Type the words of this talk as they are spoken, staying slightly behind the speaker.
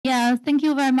thank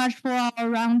you very much for our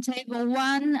roundtable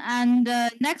one. And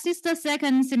next is the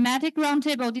second thematic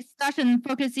roundtable discussion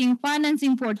focusing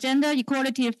financing for gender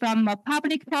equality from a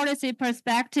public policy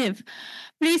perspective.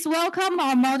 Please welcome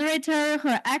our moderator,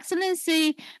 Her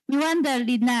Excellency Mwende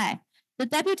Linai, the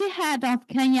Deputy Head of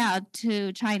Kenya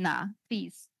to China.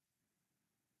 Please.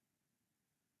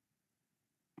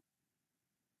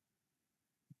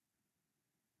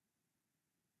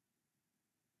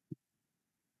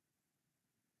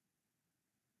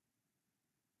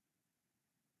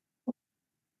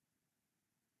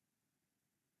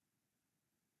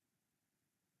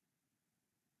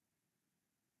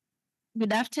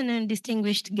 Good afternoon,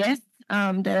 distinguished guests,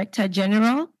 Director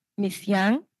General, Ms.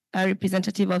 Yang, a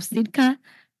representative of CIDCA,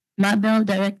 Mabel,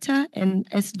 Director, and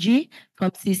SG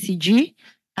from CCG.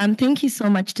 Thank you so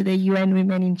much to the UN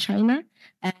Women in China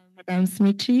and Madam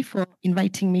Smitry for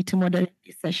inviting me to moderate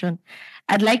this session.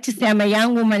 I'd like to say I'm a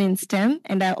young woman in STEM,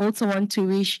 and I also want to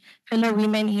wish fellow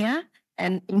women here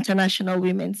an International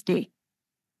Women's Day.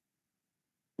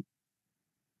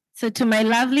 So to my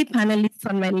lovely panelists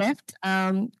on my left,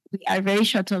 we are very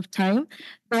short of time.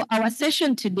 So our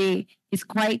session today is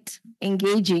quite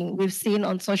engaging. We've seen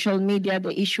on social media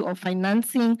the issue of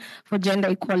financing for gender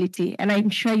equality, and I'm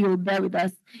sure you'll bear with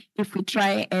us if we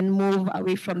try and move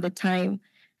away from the time.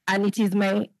 And it is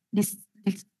my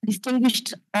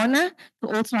distinguished honor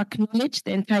to also acknowledge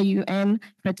the entire UN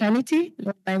fraternity,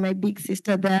 led by my big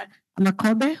sister there,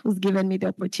 Makobe, who's given me the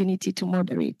opportunity to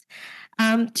moderate.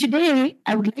 Today,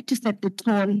 I would like to set the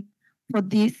tone for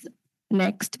this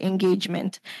next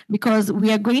engagement because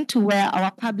we are going to wear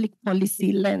our public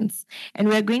policy lens and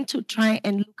we're going to try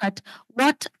and look at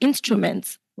what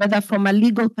instruments, whether from a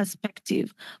legal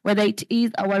perspective, whether it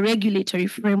is our regulatory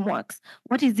frameworks,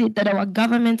 what is it that our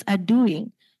governments are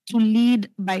doing to lead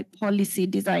by policy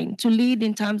design, to lead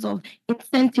in terms of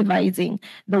incentivizing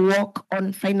the work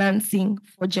on financing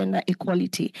for gender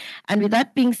equality. And with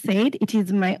that being said, it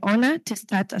is my honor to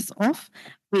start us off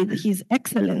with His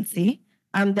Excellency,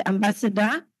 the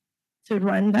Ambassador to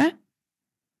Rwanda,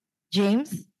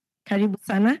 James Karibu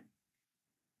Sana.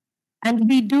 And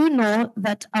we do know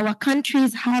that our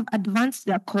countries have advanced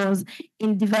their cause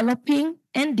in developing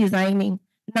and designing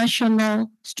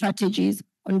national strategies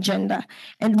on gender.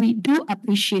 And we do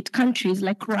appreciate countries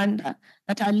like Rwanda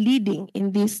that are leading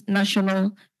in this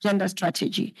national gender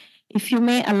strategy. If you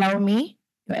may allow me,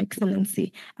 Your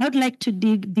Excellency, I would like to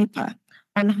dig deeper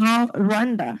on how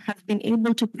Rwanda has been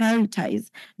able to prioritize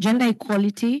gender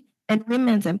equality and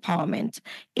women's empowerment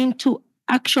into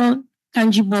actual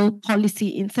tangible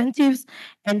policy incentives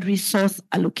and resource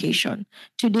allocation.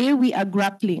 Today, we are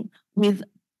grappling with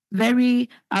very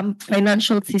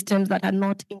financial systems that are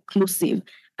not inclusive.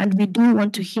 And we do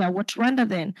want to hear what Rwanda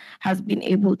then has been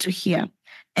able to hear.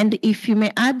 And if you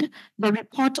may add, the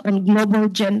report on Global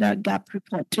Gender Gap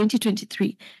Report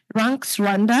 2023 ranks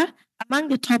Rwanda among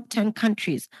the top 10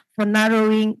 countries for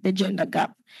narrowing the gender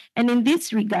gap. And in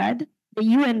this regard, the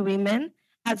UN Women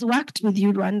has worked with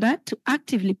you, Rwanda, to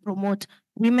actively promote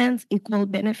women's equal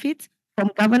benefits from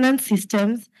governance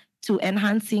systems to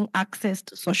enhancing access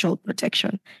to social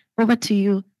protection. Over to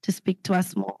you to speak to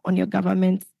us more on your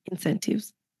government's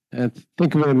incentives.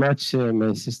 Thank you very much,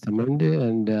 my sister Mwende,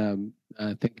 and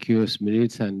thank you,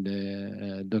 Smirit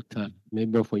and Dr.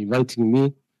 Mabel for inviting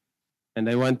me. And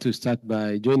I want to start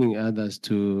by joining others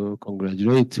to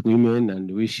congratulate women and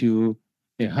wish you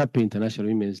a happy International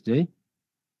Women's Day.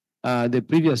 The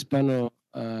previous panel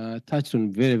touched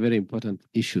on very, very important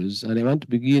issues, and I want to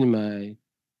begin my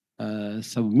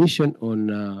submission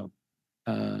on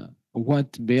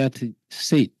what Beat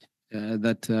said,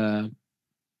 that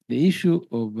the issue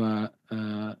of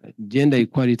gender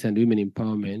equality and women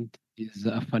empowerment is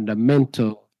a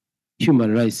fundamental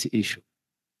human rights issue.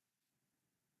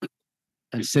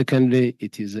 And secondly,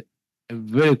 it is a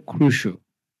very crucial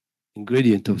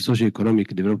ingredient of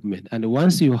socio-economic development. And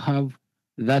once you have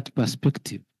that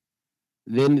perspective,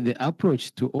 then the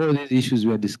approach to all these issues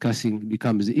we are discussing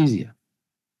becomes easier.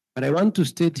 But I want to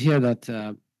state here that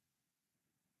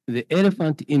the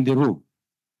elephant in the room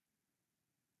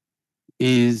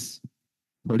is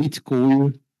political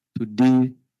will to deal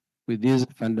with these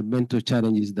fundamental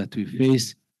challenges that we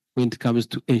face when it comes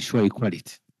to ensure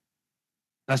equality.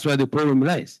 That's where the problem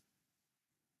lies.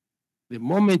 The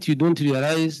moment you don't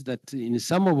realize that in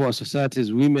some of our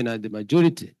societies, women are the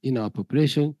majority in our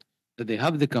population, that they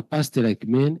have the capacity like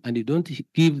men, and you don't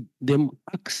give them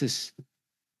access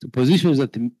to positions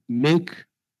that make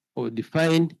or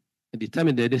define and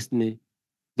determine their destiny,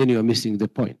 then you are missing the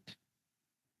point.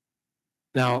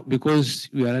 Now, because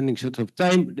we are running short of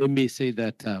time, let me say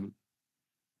that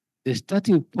the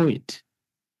starting point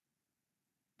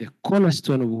the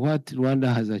cornerstone of what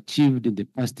Rwanda has achieved in the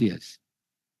past years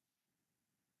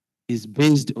is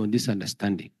based on this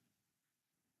understanding.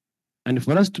 And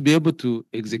for us to be able to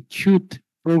execute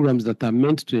programs that are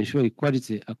meant to ensure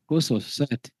equality across our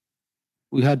society,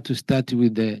 we had to start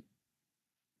with the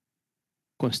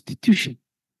Constitution.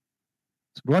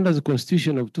 So Rwanda's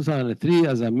Constitution of 2003,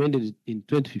 as amended in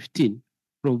 2015,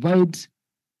 provides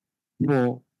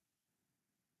for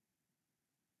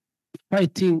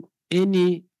fighting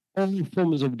all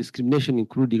forms of discrimination,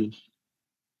 including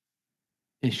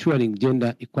ensuring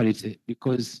gender equality,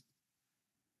 because,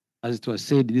 as it was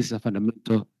said, this is a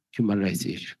fundamental human rights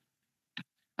issue.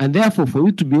 And therefore, for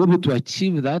you to be able to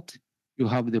achieve that, you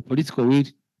have the political will,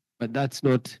 but that's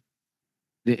not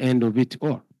the end of it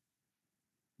all.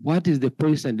 What is the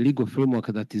policy and legal framework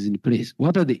that is in place?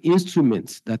 What are the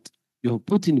instruments that you have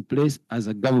put in place as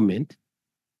a government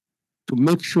to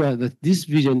make sure that this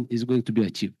vision is going to be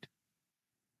achieved?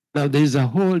 Now, there is a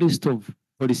whole list of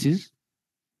policies,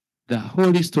 the whole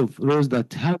list of laws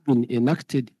that have been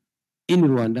enacted in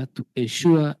Rwanda to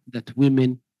ensure that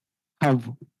women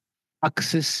have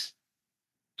access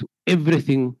to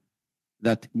everything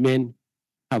that men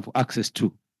have access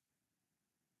to.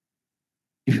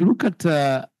 If you look at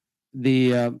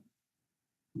the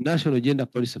National Gender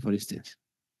Policy, for instance,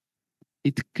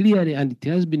 it clearly, and it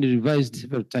has been revised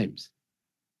several times,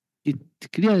 it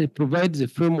clearly provides a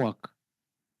framework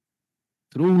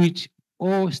through which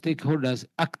all stakeholders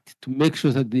act to make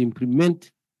sure that they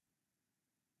implement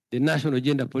the national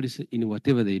gender policy in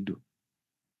whatever they do,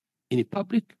 in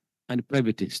public and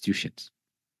private institutions.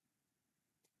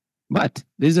 But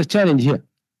there's a challenge here.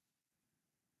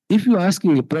 If you're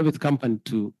asking a private company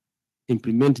to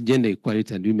implement gender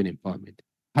equality and women empowerment,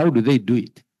 how do they do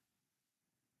it?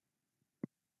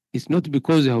 It's not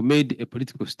because they have made a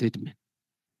political statement.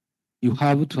 You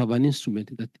have to have an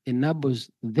instrument that enables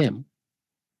them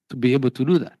to be able to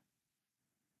do that.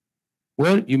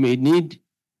 Well, you may need,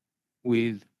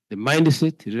 with the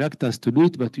mindset, reluctance to do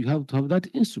it, but you have to have that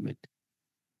instrument.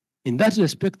 In that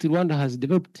respect, Rwanda has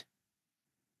developed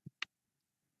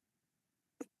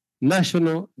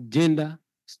national gender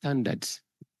standards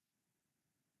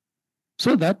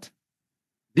so that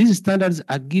these standards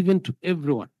are given to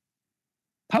everyone,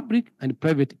 public and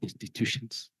private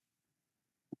institutions.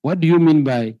 What do you mean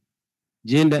by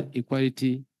gender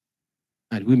equality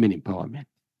and women empowerment?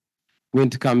 When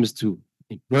it comes to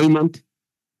employment,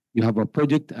 you have a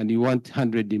project and you want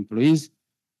 100 employees.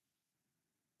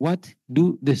 What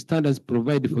do the standards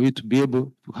provide for you to be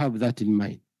able to have that in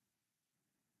mind?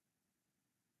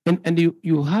 And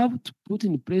you have to put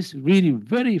in place really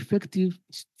very effective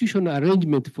institutional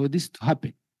arrangement for this to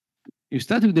happen. You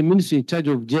start with the ministry in charge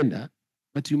of gender,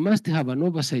 but you must have an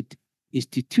oversight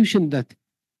institution that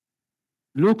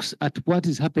looks at what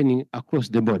is happening across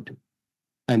the board.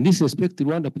 And this respect,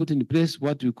 Rwanda put in place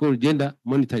what we call Gender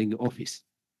Monitoring Office,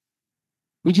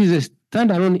 which is a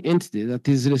standalone entity that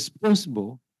is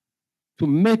responsible to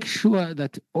make sure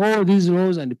that all these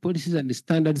laws and the policies and the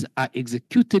standards are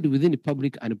executed within the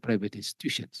public and private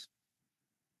institutions.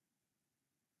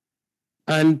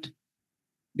 And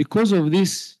because of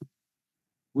this,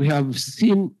 we have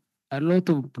seen a lot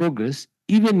of progress,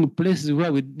 even in places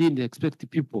where we didn't expect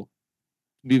people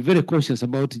to be very conscious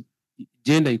about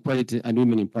gender equality and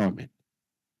women empowerment.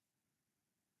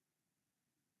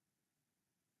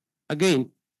 Again,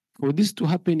 for this to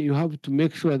happen, you have to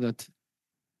make sure that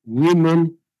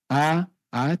women are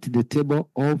at the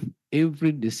table of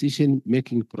every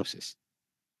decision-making process.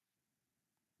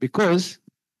 Because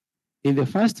in the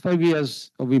first 5 years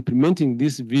of implementing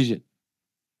this vision,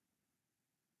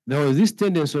 there was this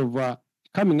tendency of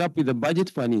coming up with a budget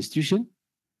for an institution,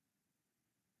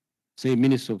 say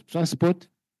Ministry of Transport,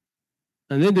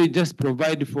 and then they just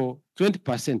provide for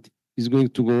 20% is going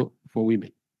to go for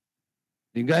women,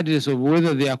 regardless of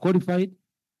whether they are qualified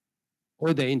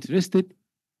or they're interested.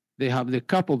 They have the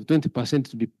cap of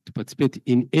 20% to participate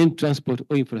in any transport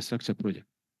or infrastructure project.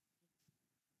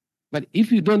 But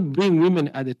if you don't bring women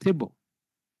at the table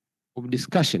of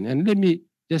discussion, and let me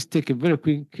just take a very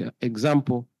quick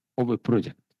example of a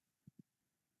project.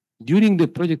 During the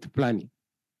project planning,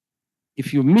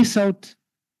 if you miss out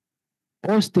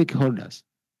all stakeholders,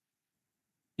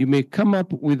 you may come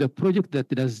up with a project that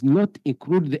does not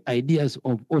include the ideas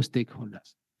of all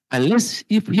stakeholders. Unless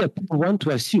if here people want to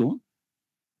assume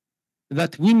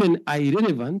that women are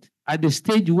irrelevant at the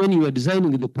stage when you are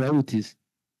designing the priorities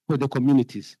for the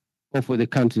communities or for the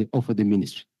country or for the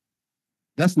ministry.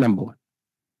 That's number one.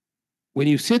 When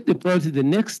you set the priority, the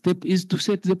next step is to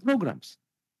set the programs.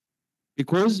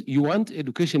 Because you want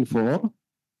education for all.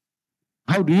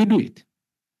 How do you do it?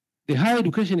 The Higher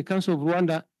Education Council of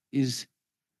Rwanda is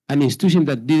an institution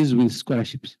that deals with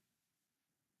scholarships.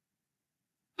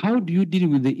 How do you deal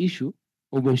with the issue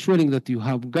of ensuring that you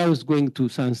have girls going to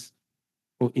science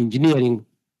or engineering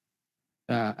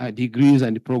degrees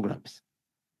and programs?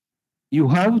 You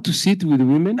have to sit with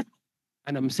women,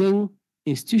 and I'm saying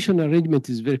institutional arrangement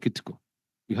is very critical.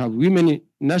 You have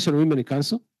National Women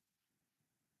Council,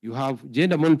 you have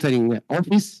Gender Monitoring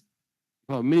Office,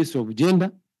 you have Ministry of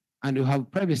Gender, and you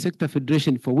have Private Sector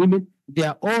Federation for Women. They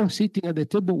are all sitting at the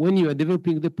table when you are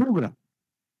developing the program.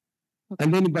 Okay.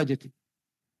 And then budgeting,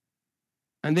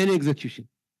 and then execution,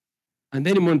 and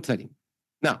then monitoring.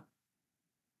 Now,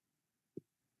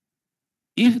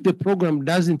 if the program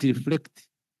doesn't reflect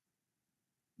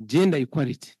gender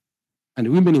equality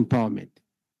and women empowerment,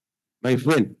 my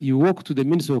friend, you walk to the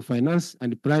Ministry of Finance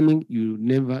and Planning, you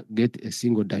never get a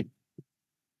single dime.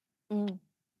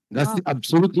 That's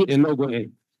absolutely a no-go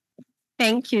ahead.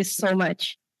 Thank you so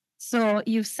much. So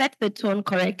you've set the tone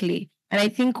correctly. And I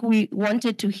think we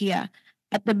wanted to hear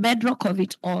at the bedrock of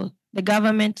it all, the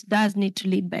government does need to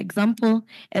lead by example,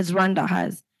 as Rwanda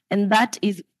has. And that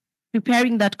is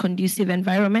preparing that conducive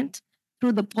environment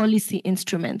through the policy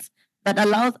instruments that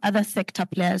allows other sector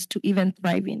players to even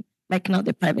thrive in, like now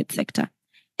the private sector.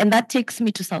 And that takes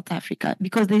me to South Africa,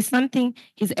 because there's something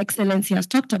His Excellency has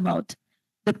talked about,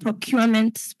 the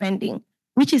procurement spending,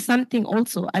 which is something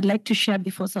also I'd like to share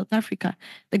before South Africa.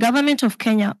 The government of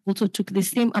Kenya also took the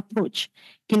same approach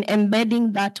in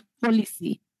embedding that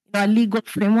policy in our legal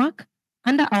framework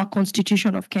under our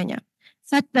Constitution of Kenya,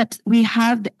 such that we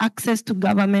have the access to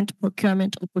government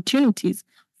procurement opportunities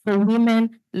for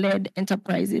women-led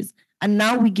enterprises. And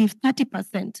now we give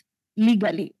 30%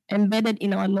 legally embedded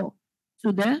in our law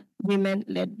to the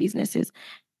women-led businesses.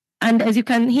 And as you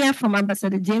can hear from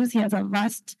Ambassador James, he has a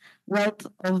vast wealth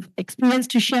of experience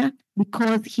to share,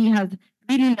 because he has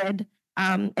really led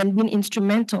and been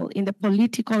instrumental in the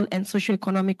political and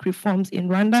socioeconomic reforms in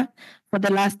Rwanda for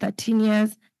the last 13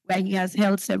 years, where he has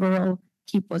held several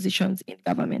key positions in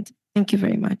government. Thank you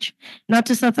very much. Now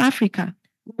to South Africa.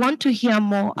 We want to hear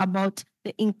more about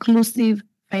the inclusive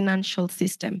financial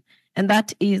system, and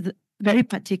that is very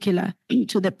particular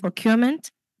to the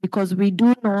procurement, because we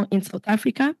do know in South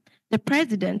Africa, the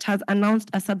president has announced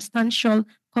a substantial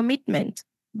commitment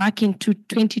back into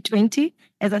 2020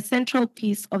 as a central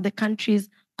piece of the country's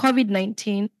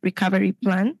COVID-19 recovery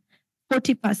plan,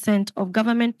 40% of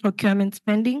government procurement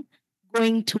spending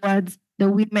going towards the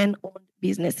women-owned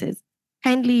businesses.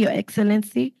 Kindly, Your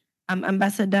Excellency,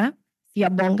 Ambassador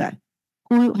Siabonga,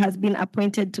 who has been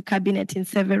appointed to cabinet in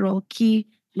several key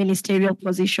ministerial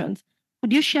positions.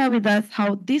 Could you share with us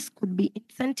how this could be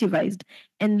incentivized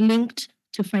and linked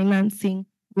to financing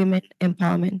women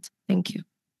empowerment? Thank you.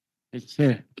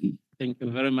 Chair, thank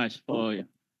you very much for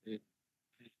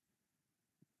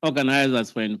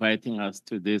organizers for inviting us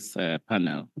to this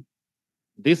panel.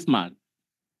 This month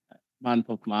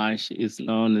of March is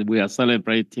known, we are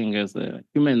celebrating as a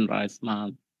Human Rights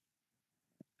Month,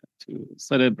 to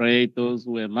celebrate those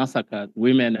who were massacred,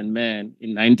 women and men,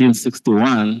 in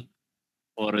 1961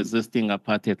 for resisting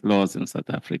apartheid laws in South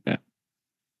Africa.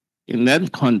 In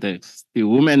that context, the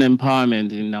women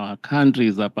empowerment in our country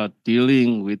is about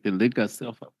dealing with the legacy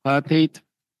of apartheid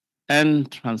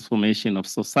and transformation of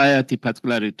society,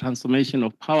 particularly transformation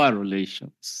of power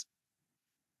relations.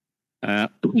 Power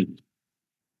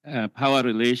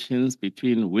relations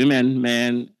between women,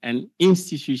 men, and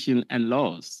institutions and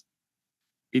laws.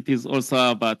 It is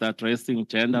also about addressing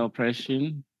gender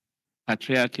oppression,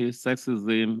 patriarchy,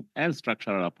 sexism, and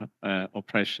structural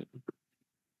oppression.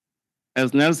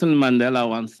 As Nelson Mandela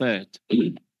once said,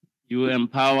 you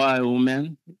empower a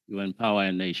woman, you empower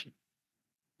a nation.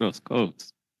 Close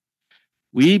quotes.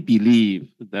 We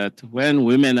believe that when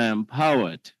women are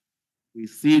empowered, we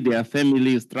see their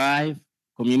families thrive,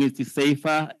 communities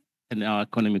safer, and our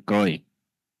economy growing.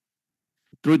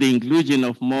 Through the inclusion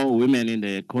of more women in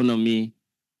the economy,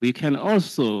 we can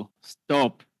also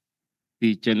stop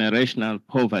the generational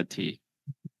poverty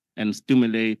and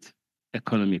stimulate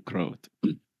economic growth.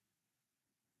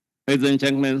 Ladies and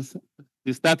gentlemen,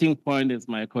 the starting point, as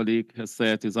my colleague has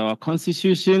said, is our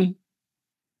Constitution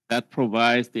that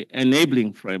provides the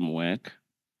enabling framework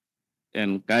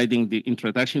and guiding the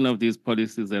introduction of these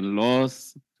policies and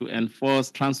laws to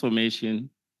enforce transformation,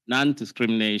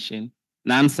 non-discrimination,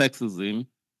 non-sexism,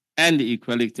 and the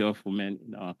equality of women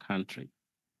in our country.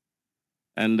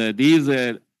 And these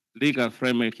legal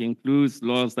framework includes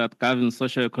laws that govern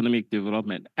socio-economic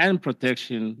development and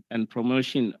protection and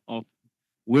promotion of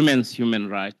women's human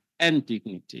rights and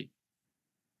dignity.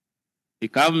 The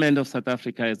government of South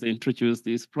Africa has introduced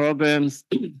these programs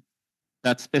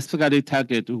that specifically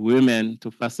target women to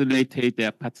facilitate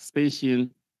their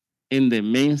participation in the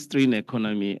mainstream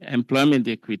economy, employment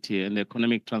equity, and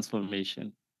economic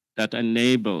transformation that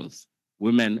enables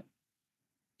women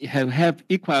have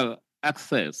equal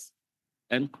access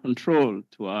and control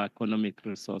to our economic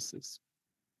resources.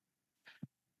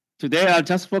 Today, I'll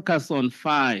just focus on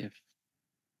 5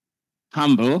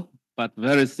 humble but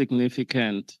very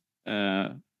significant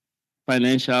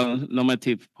financial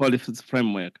normative policies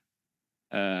framework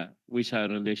which are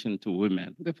in relation to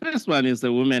women. The first one is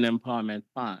the Women Empowerment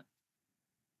Fund,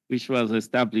 which was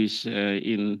established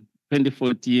in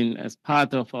 2014 as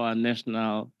part of our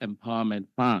National Empowerment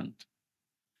Fund,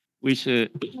 which to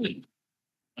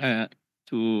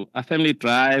firmly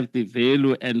drive the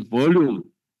value and volume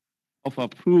of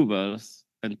approvals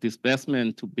and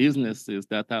disbursement to businesses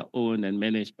that are owned and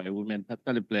managed by women,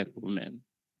 particularly Black women,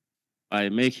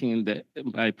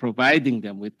 by providing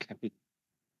them with capital.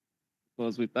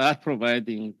 Because without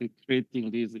creating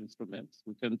these instruments,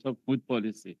 we can talk good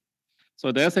policy.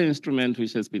 So there's an instrument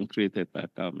which has been created by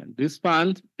government. This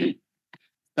fund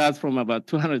starts from about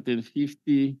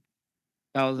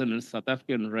 250,000 South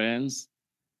African rands,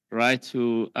 right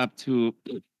to up to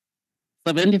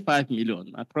 75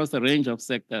 million across a range of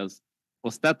sectors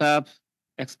for startups,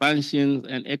 expansions,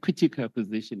 and equity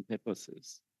acquisition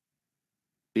purposes.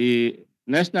 The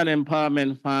National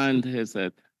Empowerment Fund has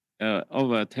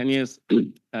over 10 years,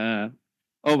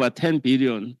 over 10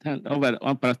 billion, over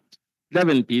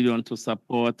 11 billion to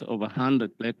support over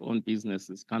 100 Black-owned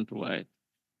businesses countrywide.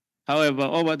 However,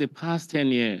 over the past 10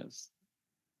 years,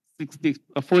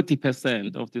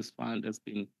 40% of this fund has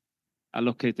been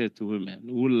allocated to women.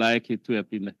 We would like it to have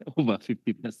been over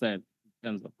 50% in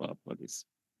terms of our policy.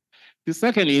 The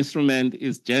second instrument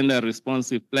is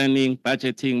gender-responsive planning,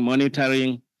 budgeting,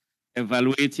 monitoring,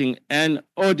 evaluating, and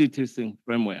auditing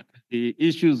framework. The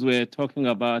issues we're talking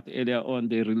about earlier on,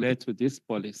 they relate to this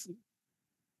policy.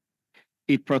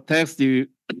 It protects the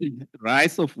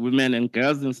rights of women and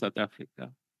girls in South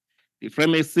Africa. The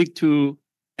framework seeks to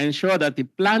ensure that the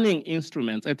planning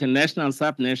instruments at the national,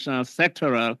 subnational,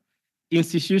 sectoral,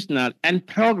 institutional, and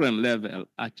program level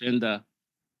are gender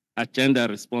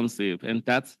responsive, and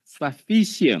that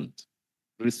sufficient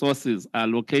resources are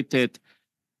allocated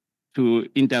to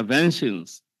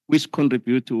interventions which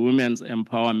contribute to women's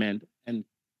empowerment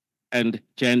and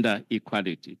gender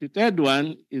equality. The third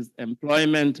one is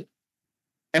Employment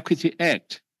Equity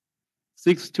Act,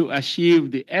 seeks to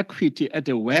achieve the equity at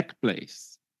the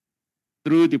workplace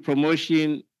through the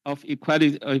promotion of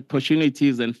equality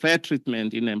opportunities and fair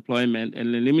treatment in employment,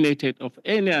 and eliminated of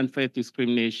any unfair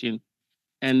discrimination,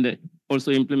 and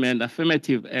also implement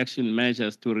affirmative action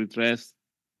measures to redress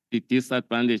the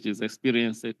disadvantages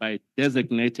experienced by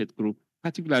designated groups,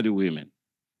 particularly women.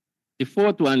 The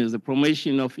fourth one is the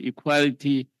Promotion of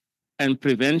Equality and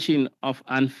Prevention of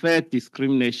Unfair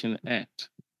Discrimination Act.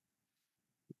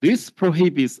 This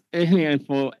prohibits any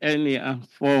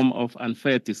form of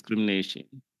unfair discrimination.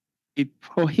 It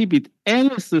prohibits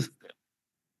any system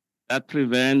that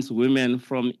prevents women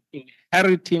from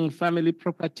inheriting family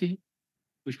property,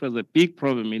 which was a big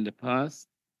problem in the past,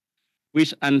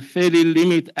 which unfairly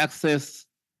limit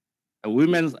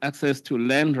women's access to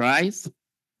land rights,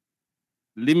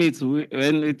 limits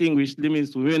anything which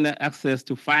limits women's access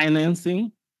to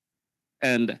financing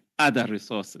and other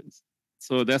resources.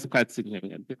 So that's quite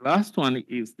significant. The last one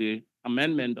is the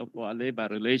amendment of our Labor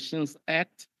Relations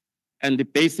Act and the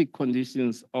Basic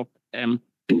Conditions of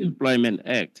Employment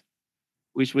Act,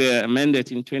 which were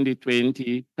amended in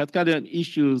 2020. Particular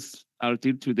issues I'll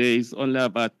deal today is only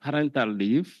about parental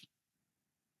leave,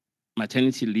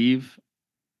 maternity leave,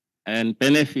 and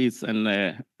benefits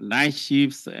and night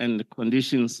shifts and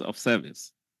conditions of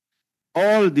service.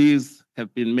 All these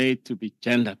have been made to be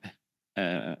gender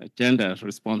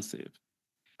responsive.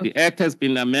 The act has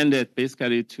been amended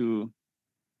basically to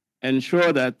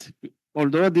ensure that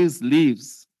although these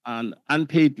leaves are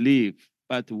unpaid leave,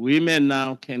 but women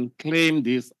now can claim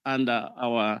this under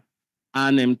our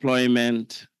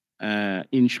unemployment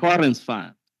insurance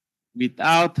fund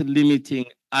without limiting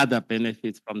other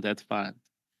benefits from that fund.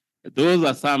 Those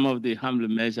are some of the humble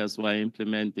measures we're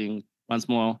implementing. Once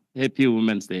more, happy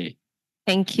Women's Day.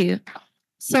 Thank you.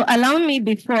 So allow me,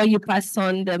 before you pass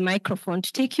on the microphone,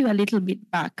 to take you a little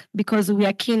bit back, because we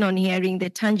are keen on hearing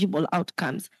the tangible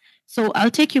outcomes. So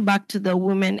I'll take you back to the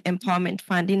Women Empowerment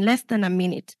Fund in less than a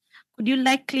minute. Could you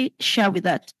likely share with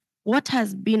us what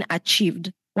has been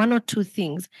achieved, one or two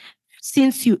things,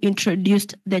 since you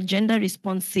introduced the gender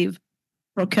responsive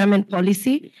procurement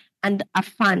policy and a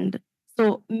fund?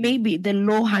 So maybe the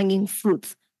low-hanging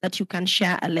fruits that you can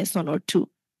share a lesson or two.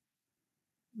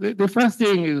 The first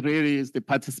thing is really the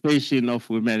participation of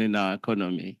women in our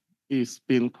economy. It's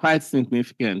been quite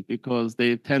significant because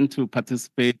they tend to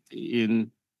participate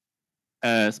in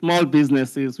small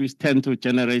businesses, which tend to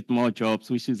generate more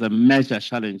jobs, which is a major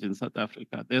challenge in South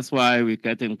Africa. That's why we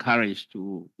get encouraged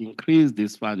to increase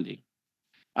this funding.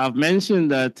 I've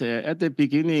mentioned that at the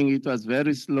beginning, it was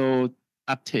very slow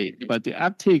uptake, but the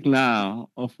uptake now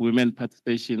of women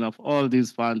participation of all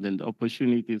these funds and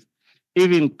opportunities,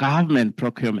 even government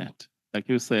procurement, like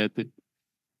you said,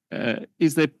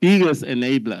 is the biggest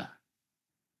enabler.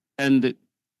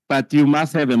 But you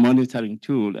must have a monitoring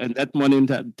tool, and that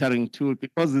monitoring tool,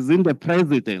 because it's in the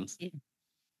presidency.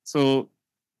 So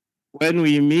when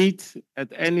we meet at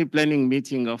any planning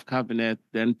meeting of cabinet,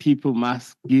 then people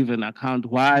must give an account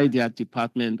why their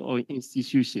department or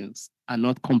institutions are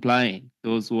not complying,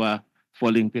 those who are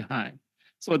falling behind.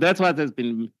 So that's what has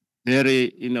been very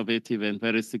innovative and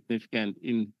very significant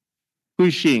in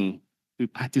pushing the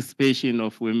participation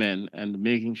of women and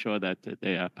making sure that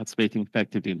they are participating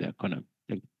effectively in the economy.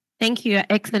 Thank you, Your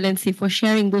Excellency, for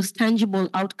sharing those tangible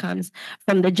outcomes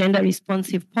from the gender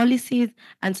responsive policies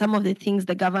and some of the things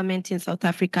the government in South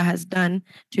Africa has done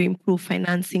to improve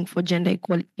financing for gender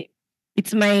equality.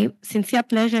 It's my sincere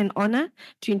pleasure and honor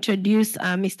to introduce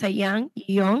Mr. Yang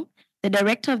Yong, the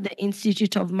Director of the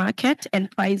Institute of Market and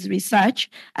Price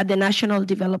Research at the National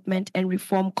Development and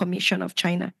Reform Commission of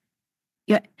China.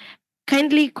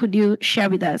 Kindly, could you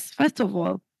share with us, first of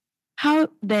all, how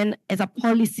then, as a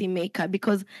policy maker,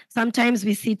 because sometimes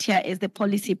we sit here as the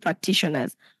policy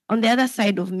practitioners, on the other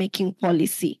side of making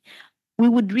policy, we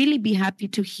would really be happy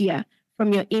to hear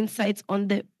from your insights on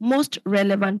the most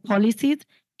relevant policies,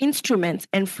 instruments,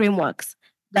 and frameworks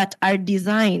that are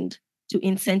designed to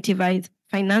incentivize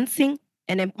financing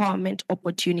and empowerment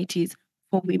opportunities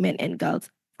for women and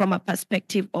girls from a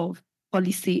perspective of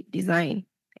policy design.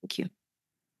 Thank you.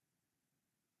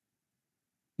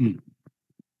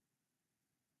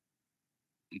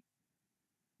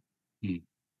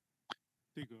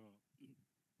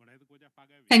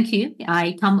 Thank you.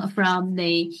 I come from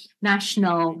the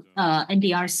national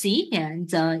NDRC,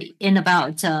 and in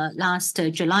about last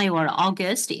July or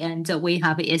August, and we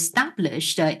have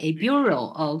established a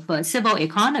Bureau of Civil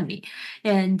Economy.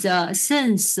 And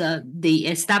since the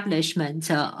establishment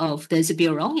of this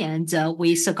bureau, and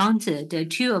we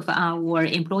seconded 2 of our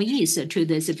employees to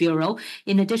this bureau.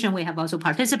 In addition, we have also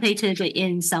participated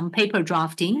in some paper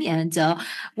drafting, and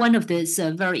one of this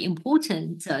very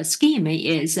important scheme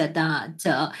is that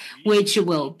which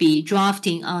will be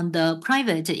drafting on the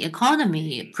private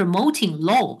economy promoting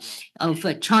law of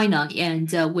China,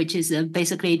 and which is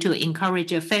basically to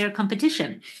encourage a fair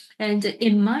competition. And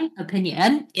in my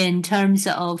opinion, in terms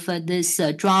of this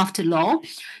draft law,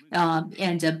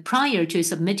 and prior to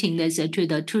submitting this to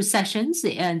the 2 sessions,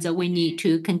 and we need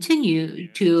to continue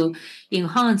to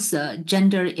enhance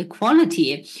gender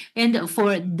equality. And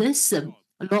for this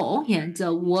law, and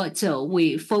what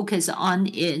we focus on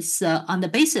is on the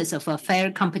basis of a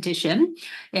fair competition,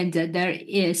 and there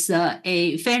is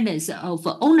a fairness of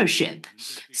ownership.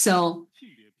 So,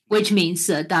 which means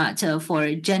that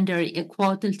for gender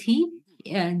equality,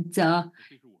 and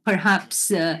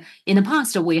perhaps in the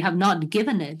past we have not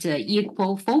given it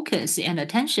equal focus and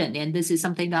attention, and this is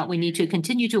something that we need to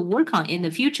continue to work on in the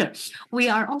future. We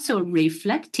are also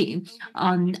reflecting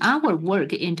on our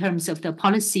work in terms of the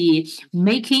policy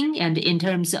making, and in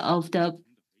terms of the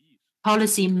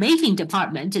policy making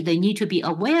department, they need to be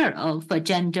aware of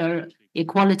gender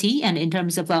equality, and in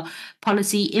terms of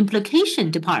policy implication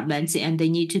departments, and they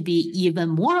need to be even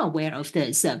more aware of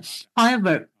this.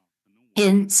 However,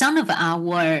 in some of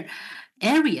our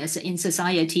areas in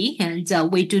society, and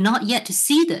we do not yet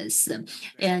see this.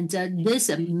 And this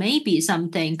may be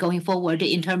something going forward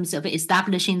in terms of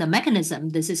establishing the mechanism.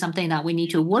 This is something that we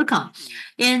need to work on.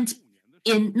 And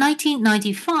in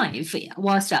 1995,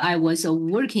 whilst I was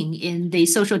working in the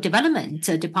Social Development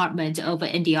Department of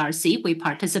NDRC, we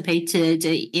participated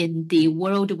in the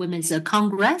World Women's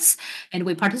Congress, and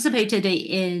we participated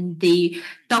in the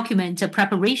document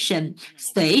preparation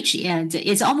stage. And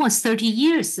it's almost 30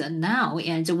 years now,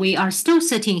 and we are still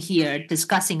sitting here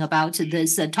discussing about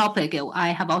this topic. I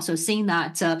have also seen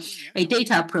that a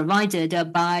data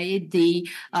provided by the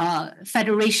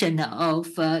Federation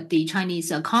of the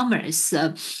Chinese Commerce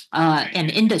business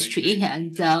and industry.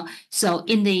 And so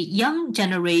in the young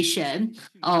generation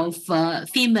of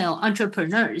female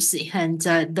entrepreneurs, and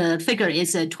the figure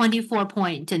is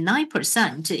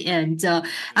 24.9%. And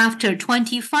after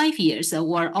 25 years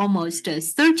or almost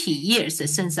 30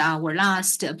 years since our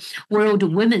last World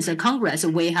Women's Congress,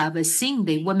 we have seen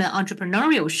the women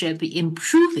entrepreneurship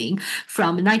improving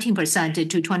from 19%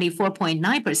 to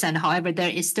 24.9%. However, there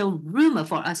is still room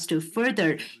for us to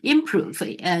further improve.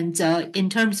 And in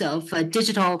terms of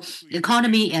digital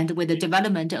economy and with the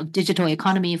development of digital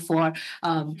economy for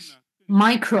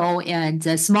micro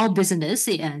and small business,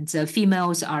 and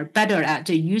females are better at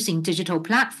using digital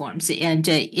platforms. And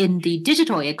in the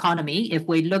digital economy, if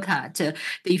we look at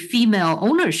the female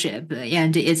ownership,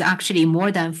 and is actually more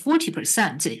than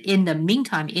 40% in the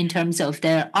meantime in terms of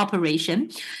their operation,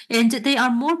 and they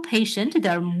are more patient,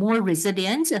 they're more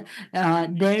resilient,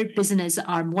 their business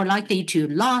are more likely to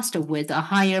last with a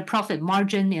higher profit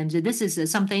margin, and this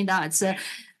is something that's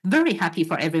very happy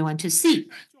for everyone to see.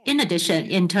 In addition,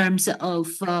 in terms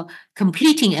of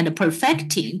completing and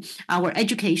perfecting our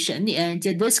education, and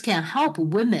this can help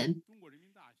women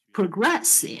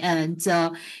progress. And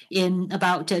in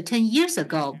about 10 years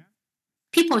ago,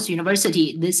 People's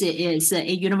University, this is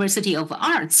a university of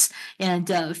arts, and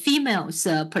females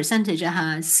percentage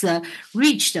has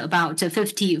reached about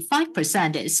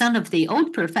 55%. Some of the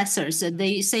old professors,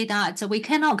 they say that we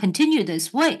cannot continue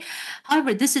this way.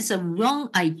 However, this is a wrong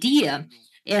idea.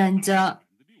 And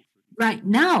right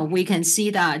now, we can see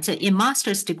that in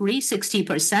master's degree,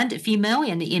 60% female,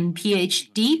 and in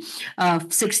PhD,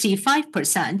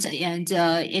 65%. And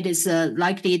it is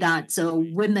likely that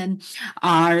women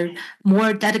are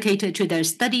more dedicated to their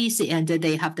studies, and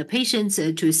they have the patience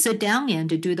to sit down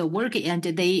and do the work, and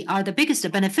they are the biggest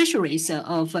beneficiaries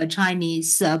of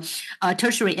Chinese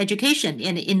tertiary education.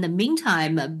 And in the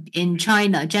meantime, in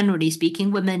China, generally speaking,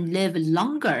 women live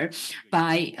longer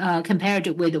by compared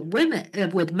with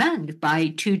men by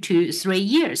 2 to 3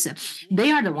 years.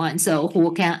 They are the ones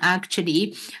who can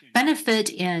actually benefit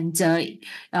and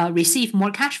receive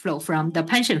more cash flow from the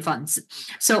pension funds.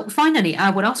 So finally, I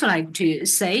would also like to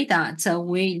say that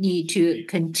we need to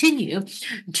continue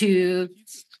to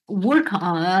work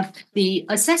on the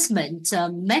assessment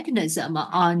mechanism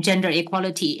on gender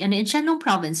equality. And in Shandong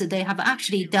province, they have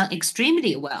actually done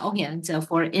extremely well. And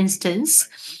for instance,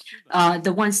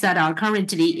 the ones that are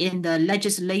currently in the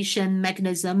legislation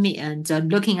mechanism and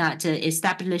looking at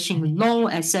establishing law,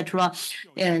 etc.,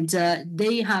 and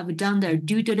they have done their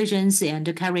due diligence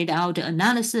and carried out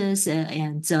analysis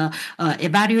and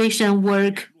evaluation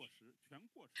work.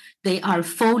 They are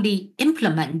fully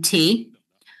implementing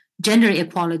gender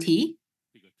equality,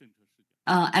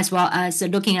 as well as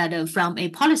looking at it from a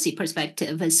policy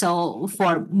perspective. So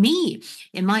for me,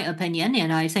 in my opinion,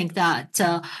 and I think that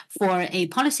for a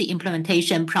policy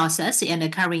implementation process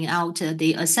and carrying out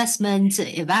the assessment,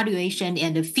 evaluation,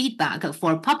 and the feedback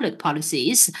for public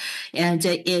policies, and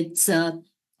its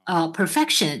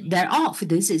perfection thereof,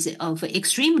 this is of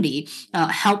extremely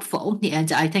helpful. And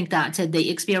I think that the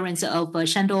experience of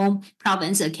Shandong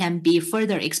province can be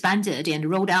further expanded and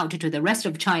rolled out to the rest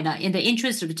of China. In the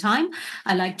interest of time,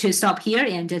 I'd like to stop here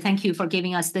and thank you for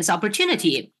giving us this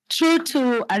opportunity. True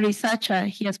to a researcher,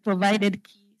 he has provided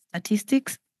key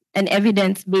statistics and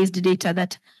evidence-based data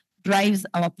that drives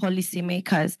our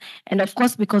policymakers. And of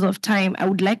course, because of time, I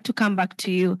would like to come back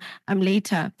to you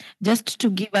later just to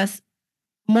give us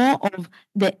more of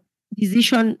the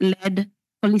decision-led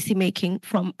policymaking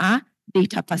from a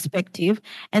data perspective,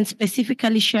 and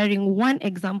specifically sharing one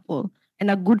example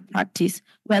and a good practice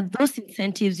where those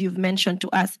incentives you've mentioned to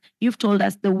us, you've told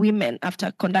us the women,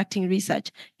 after conducting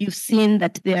research, you've seen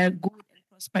that they are good and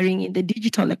prospering in the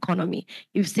digital economy.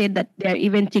 You've said that they're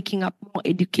even taking up more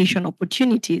education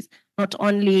opportunities, not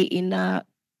only in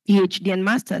PhD and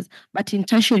masters, but in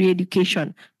tertiary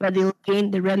education, where they'll gain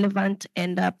the relevant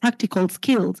and practical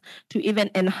skills to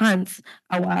even enhance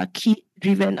our key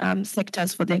driven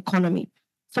sectors for the economy.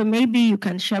 So maybe you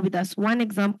can share with us one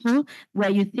example where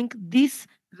you think this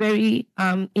very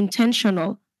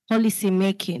intentional policy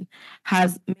making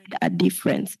has made a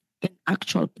difference in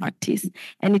actual practice.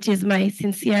 And it is my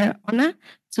sincere honor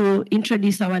to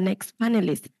introduce our next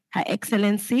panelist, Her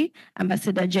Excellency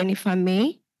Ambassador Jennifer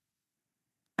May,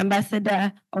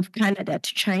 Ambassador of Canada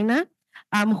to China,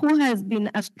 who has been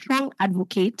a strong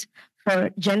advocate for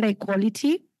gender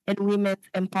equality and women's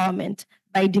empowerment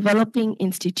by developing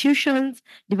institutions,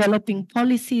 developing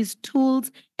policies,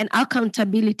 tools, and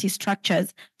accountability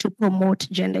structures to promote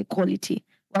gender equality.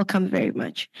 Welcome very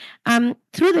much.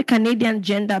 Through the Canadian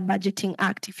Gender Budgeting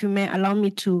Act, if you may allow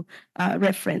me to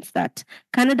reference that,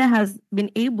 Canada has been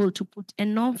able to put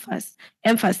enormous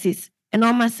emphasis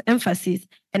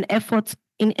and efforts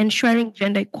in ensuring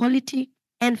gender equality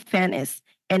and fairness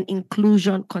and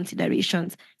inclusion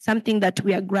considerations, something that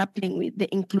we are grappling with, the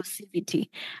inclusivity.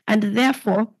 And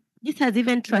therefore, this has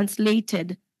even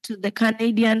translated to the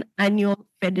Canadian annual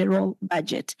federal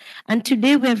budget. And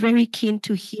today we're very keen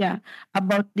to hear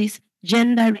about this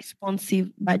gender responsive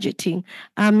budgeting.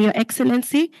 Your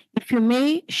Excellency, if you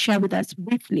may share with us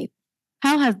briefly,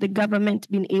 how has the government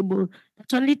been able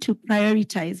not only to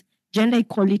prioritize gender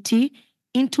equality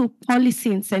into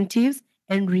policy incentives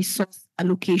and resource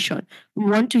allocation? We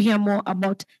want to hear more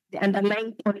about the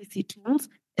underlying policy tools,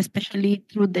 especially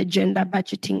through the Gender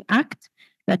Budgeting Act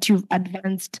that you've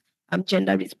advanced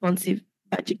gender responsive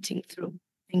budgeting through.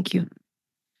 Thank you.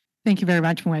 Thank you very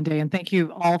much, Mwende, and thank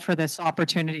you all for this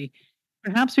opportunity.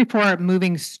 Perhaps before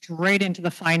moving straight into the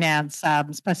finance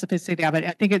specificity of it,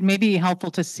 I think it may be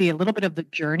helpful to see a little bit of the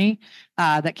journey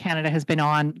that Canada has been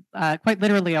on quite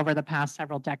literally over the past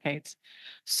several decades.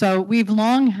 So we've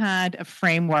long had a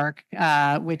framework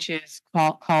which is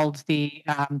called the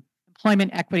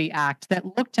Employment Equity Act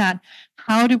that looked at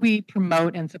how do we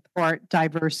promote and support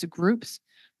diverse groups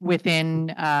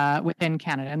within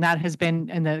Canada, and that has been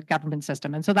in the government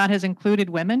system. And so that has included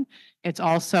women. It's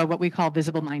also what we call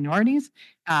visible minorities,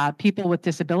 people with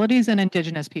disabilities, and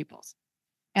Indigenous peoples.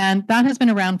 And that has been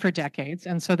around for decades.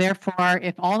 And so therefore,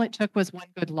 if all it took was one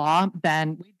good law,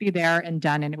 then we'd be there and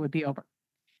done and it would be over.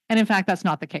 And in fact, that's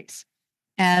not the case.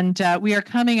 And we are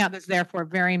coming at this, therefore,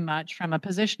 very much from a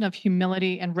position of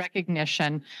humility and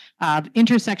recognition of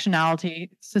intersectionality,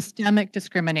 systemic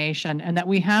discrimination, and that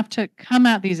we have to come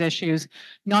at these issues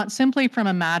not simply from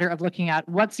a matter of looking at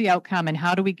what's the outcome and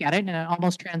how do we get it in an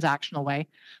almost transactional way,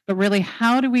 but really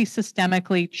how do we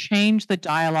systemically change the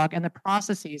dialogue and the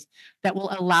processes that will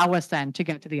allow us then to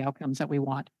get to the outcomes that we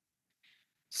want.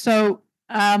 So,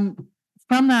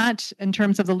 from that, in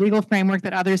terms of the legal framework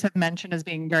that others have mentioned as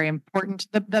being very important,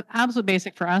 the absolute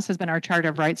basic for us has been our Charter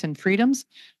of Rights and Freedoms,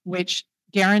 which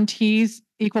guarantees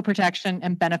equal protection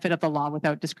and benefit of the law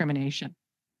without discrimination.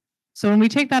 So when we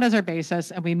take that as our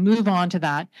basis and we move on to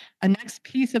that, a next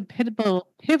piece of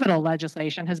pivotal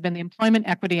legislation has been the Employment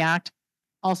Equity Act,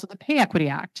 also the Pay Equity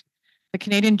Act, the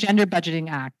Canadian Gender Budgeting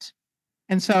Act.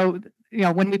 And so, you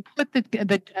know, when we put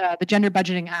the Gender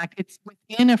Budgeting Act, it's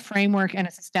within a framework and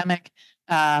a systemic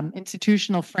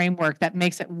institutional framework that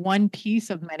makes it one piece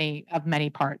of many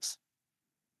parts.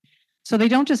 So they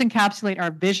don't just encapsulate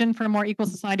our vision for a more equal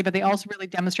society, but they also really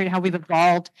demonstrate how we've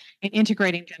evolved in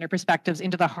integrating gender perspectives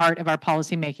into the heart of our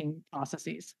policymaking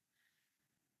processes.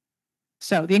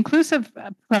 So the inclusive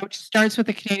approach starts with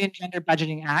the Canadian Gender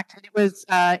Budgeting Act. And it was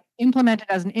implemented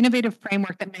as an innovative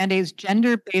framework that mandates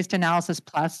gender-based analysis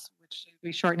plus, which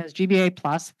we shorten as GBA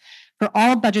plus, for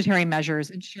all budgetary measures,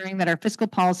 ensuring that our fiscal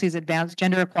policies advance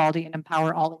gender equality and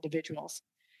empower all individuals.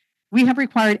 We have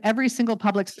required every single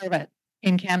public servant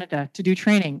in Canada to do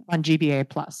training on GBA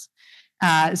plus.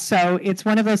 So it's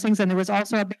one of those things, and there was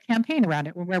also a big campaign around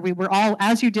it where we were all,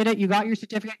 as you did it, you got your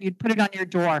certificate, you'd put it on your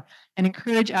door and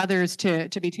encourage others to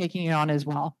be taking it on as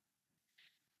well.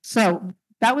 So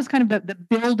that was kind of the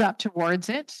build up towards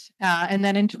it. And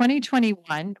then in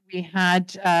 2021, we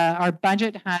had our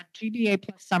budget had GBA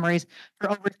plus summaries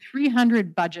for over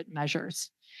 300 budget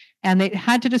measures. And they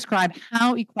had to describe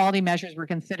how equality measures were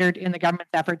considered in the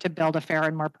government's effort to build a fair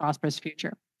and more prosperous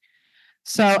future.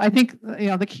 So I think, you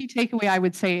know, the key takeaway I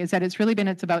would say is that it's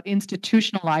about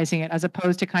institutionalizing it as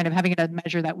opposed to kind of having it a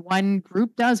measure that one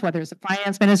group does, whether it's a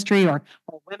finance ministry or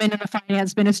women in the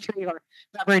finance ministry or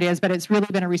whatever it is, but it's really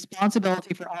been a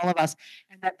responsibility for all of us,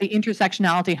 and that the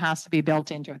intersectionality has to be built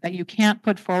into it, that you can't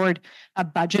put forward a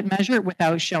budget measure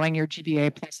without showing your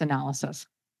GBA plus analysis.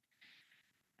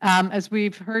 As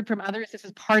we've heard from others, this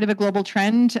is part of a global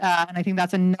trend, and I think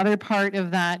that's another part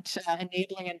of that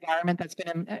enabling environment that's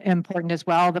been important as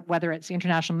well, that whether it's the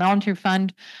International Monetary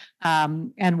Fund,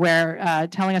 and where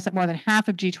telling us that more than half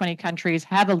of G20 countries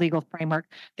have a legal framework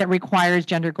that requires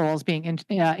gender goals being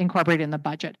incorporated in the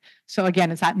budget. So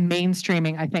again, it's that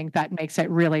mainstreaming, I think, that makes it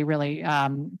really, really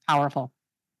powerful.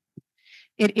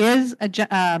 It is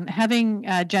having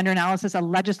gender analysis a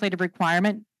legislative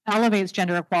requirement elevates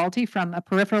gender equality from a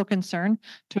peripheral concern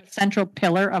to a central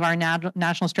pillar of our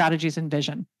national strategies and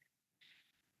vision.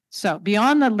 So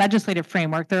beyond the legislative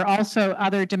framework, there are also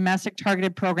other domestic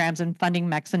targeted programs and funding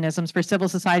mechanisms for civil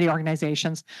society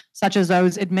organizations, such as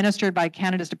those administered by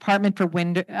Canada's Department for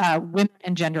Women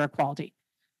and Gender Equality.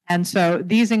 And so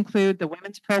these include the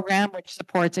Women's Program, which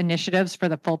supports initiatives for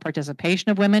the full participation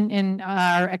of women in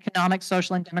our economic,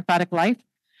 social, and democratic life.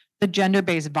 The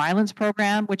Gender-Based Violence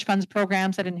Program, which funds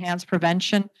programs that enhance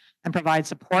prevention and provide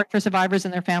support for survivors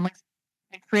and their families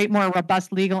and create more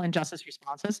robust legal and justice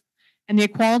responses. And the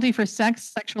Equality for Sex,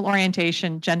 Sexual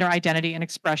Orientation, Gender Identity, and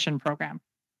Expression Program.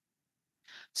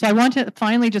 So I want to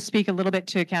finally just speak a little bit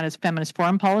to Canada's feminist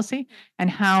foreign policy and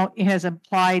how it has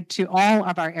applied to all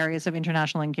of our areas of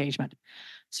international engagement.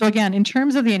 So again, in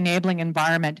terms of the enabling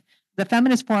environment, the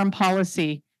feminist foreign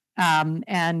policy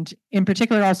and in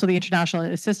particular also the international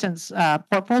assistance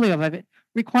portfolio of it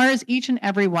requires each and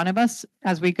every one of us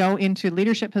as we go into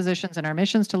leadership positions in our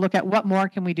missions to look at what more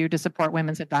can we do to support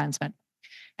women's advancement.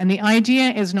 And the idea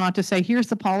is not to say, here's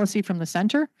the policy from the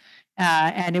center,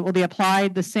 and it will be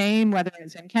applied the same, whether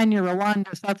it's in Kenya,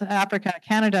 Rwanda, South Africa,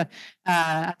 Canada,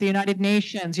 at the United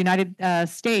Nations, United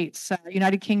States,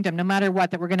 United Kingdom, no matter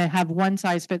what, that we're going to have one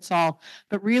size fits all,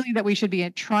 but really that we should be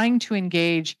trying to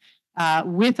engage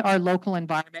with our local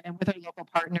environment and with our local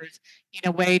partners in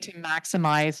a way to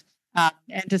maximize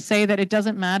and to say that it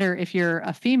doesn't matter if you're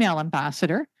a female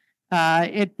ambassador.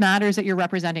 It matters that you're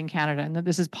representing Canada and that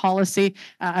this is policy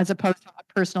as opposed to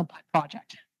a personal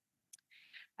project.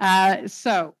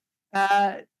 So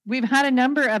we've had a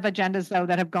number of agendas, though,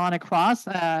 that have gone across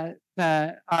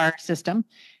our system.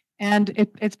 And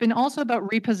it's been also about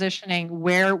repositioning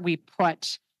where we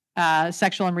put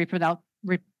sexual and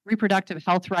reproductive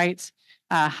health rights,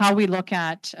 how we look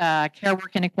at care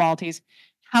work inequalities,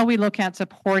 how we look at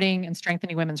supporting and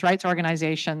strengthening women's rights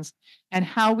organizations, and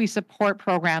how we support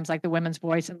programs like the Women's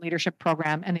Voice and Leadership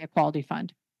Program and the Equality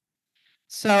Fund.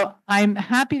 So I'm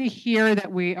happy to hear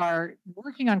that we are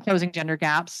working on closing gender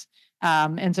gaps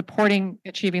and supporting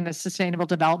achieving the Sustainable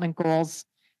Development Goals,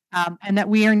 and that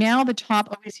we are now the top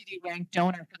OECD ranked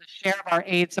donor for the share of our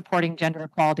aid supporting gender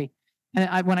equality.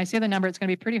 And when I say the number, it's going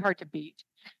to be pretty hard to beat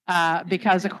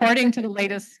because according to the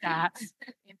latest stats,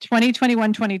 in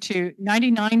 2021-22,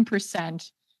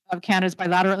 99% of Canada's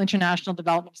bilateral international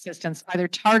development assistance either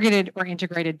targeted or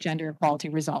integrated gender equality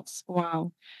results.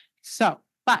 Wow. So,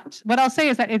 but what I'll say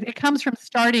is that it comes from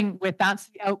starting with that's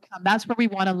the outcome. That's where we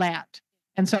want to land.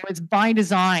 And so it's by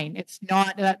design. It's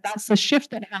not, that's the shift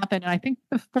that happened. And I think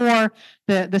before,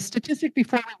 the statistic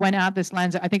before we went out this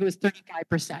lens, I think it was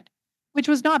 35%. Which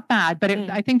was not bad, but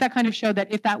I think that kind of showed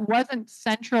that if that wasn't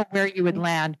central where you would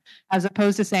land, as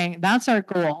opposed to saying that's our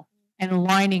goal and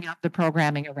lining up the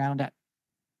programming around it.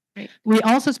 Right. We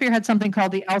also spearhead something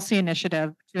called the ELSI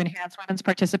initiative to enhance women's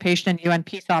participation in UN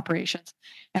peace operations.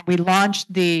 And we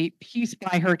launched the Peace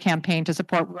by Her campaign to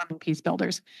support women peace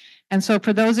builders. And so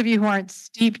for those of you who aren't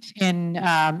steeped in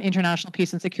international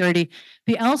peace and security,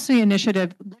 the ELSI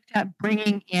initiative looked at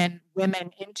bringing in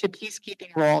women into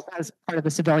peacekeeping roles as part of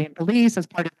the civilian police, as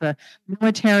part of the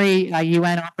military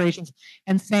UN operations,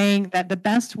 and saying that the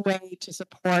best way to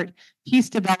support peace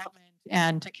development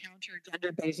and to counter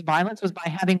gender-based violence was by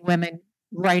having women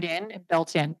right in and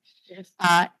built in,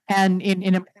 and in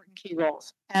important key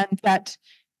roles. And that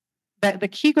the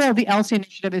key goal of the ELSI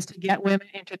initiative is to get women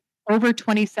into over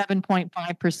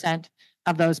 27.5%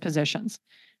 of those positions.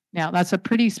 Now, that's a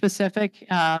pretty specific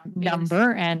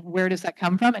number, and where does that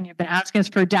come from? And you've been asking us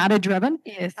for data-driven.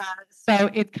 Yes.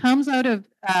 So it comes out of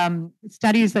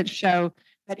studies that show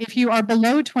that if you are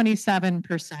below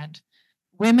 27%,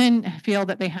 women feel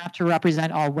that they have to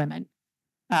represent all women,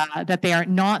 that they are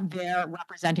not there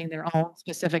representing their own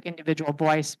specific individual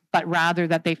voice, but rather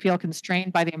that they feel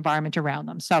constrained by the environment around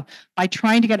them. So by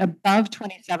trying to get above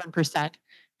 27%,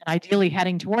 and ideally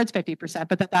heading towards 50%,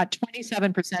 but that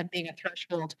 27% being a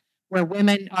threshold where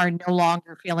women are no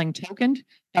longer feeling tokened,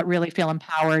 but really feel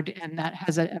empowered, and that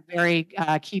has a very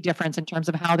key difference in terms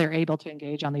of how they're able to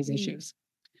engage on these issues.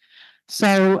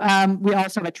 So we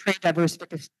also have a trade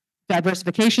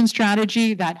diversification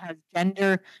strategy that has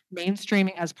gender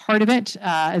mainstreaming as part of it,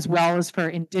 as well as for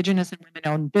Indigenous and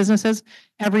women-owned businesses.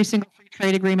 Every single free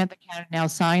trade agreement that Canada now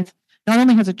signs not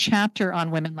only has a chapter on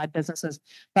women-led businesses,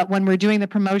 but when we're doing the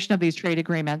promotion of these trade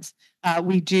agreements,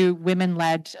 we do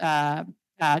women-led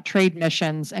trade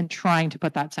missions and trying to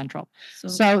put that central.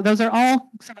 So those are all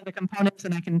some of the components,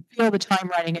 and I can feel the time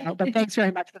running out, but thanks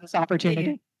very much for this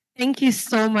opportunity. Thank you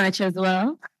so much as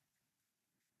well.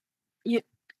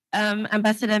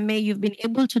 Ambassador May, you've been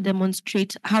able to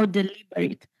demonstrate how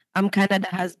deliberate Canada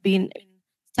has been in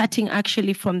starting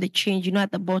actually from the change,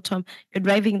 at the bottom, you're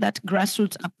driving that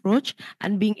grassroots approach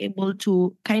and being able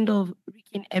to kind of reach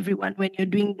in everyone when you're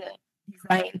doing the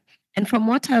design. And from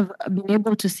what I've been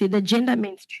able to see, the gender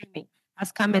mainstreaming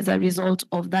has come as a result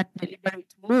of that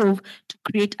deliberate move to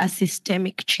create a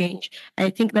systemic change.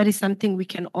 I think that is something we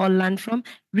can all learn from,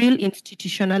 real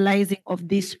institutionalizing of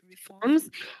these reforms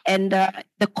and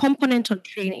the component on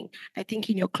training. I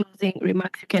think in your closing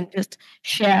remarks, you can just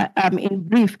share in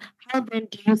brief, how then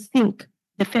do you think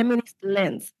the feminist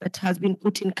lens that has been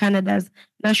put in Canada's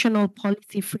national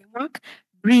policy framework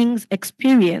brings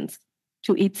experience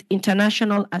to its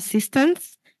international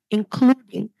assistance,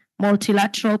 including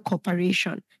multilateral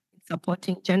cooperation in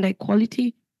supporting gender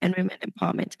equality and women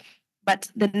empowerment. But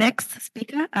the next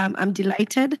speaker, I'm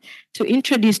delighted to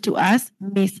introduce to us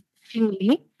Ms. Xing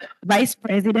Li, Vice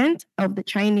President of the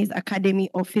Chinese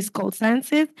Academy of Physical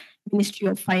Sciences, Ministry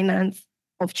of Finance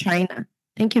of China.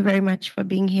 Thank you very much for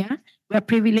being here. We are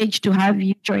privileged to have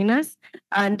you join us.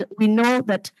 And we know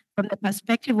that from the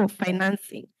perspective of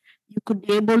financing, you could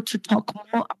be able to talk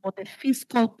more about the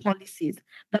fiscal policies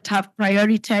that have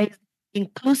prioritized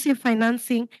inclusive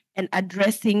financing and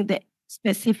addressing the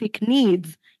specific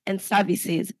needs and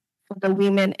services for the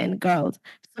women and girls.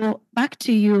 So back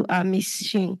to you, Ms.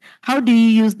 Xing. How do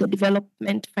you use the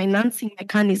development financing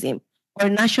mechanism or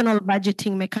national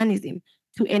budgeting mechanism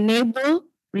to enable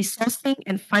resourcing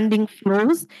and funding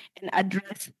flows and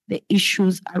address the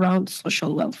issues around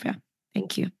social welfare?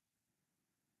 Thank you.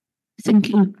 Thank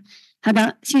you. 好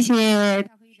的，谢谢。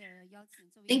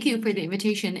Thank you for the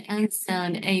invitation. As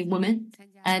a woman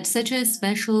at such a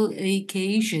special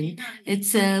occasion,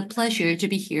 it's a pleasure to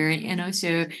be here. And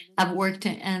also, I've worked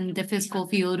in the fiscal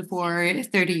field for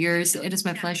 30 years. It is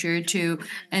my pleasure to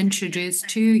introduce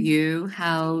to you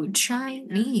how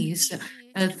Chinese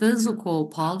physical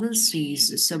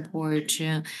policies support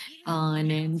gender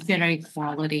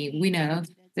equality. We know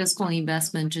fiscal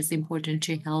investment is important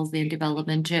to health and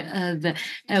development of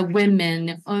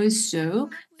women. Also,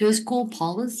 fiscal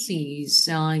policies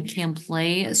can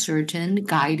play a certain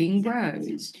guiding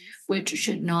roles, which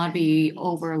should not be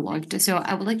overlooked. So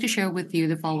I would like to share with you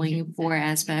the following 4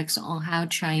 aspects on how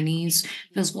Chinese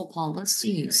fiscal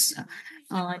policies,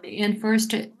 and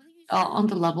first, on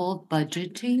the level of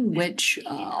budgeting, which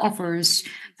offers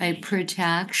a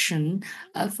protection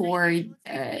for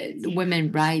women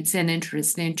rights and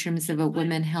interests in terms of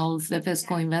women health, the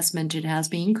fiscal investment, it has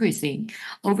been increasing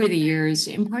over the years,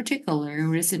 in particular in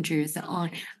recent years on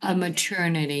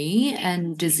maternity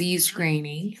and disease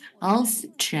screening, health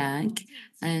check,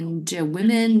 and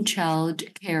women child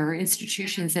care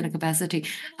institutions and capacity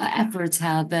efforts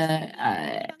have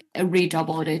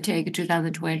redoubled. Take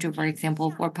 2022, for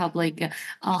example, for public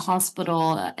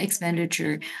hospital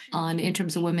expenditure in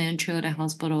terms of women and children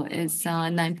hospital is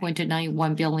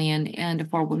 9.91 billion, and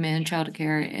for women and child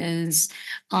care is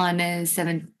on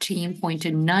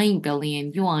 17.9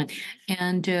 billion yuan.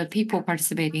 And people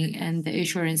participating in the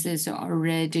insurance is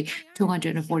already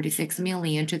 246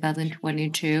 million.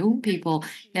 2022 people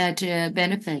that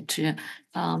benefit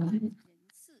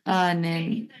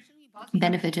and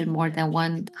benefited more than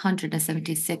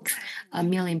 176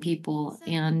 million people,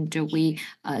 and we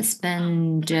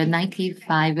spend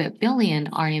 95 billion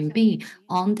RMB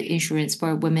on the insurance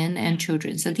for women and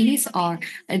children. So these are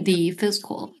the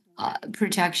fiscal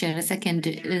protection. The second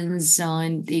is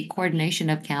on the coordination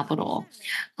of capital.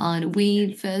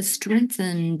 We've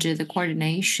strengthened the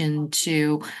coordination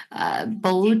to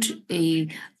build a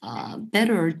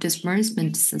better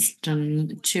disbursement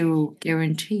system to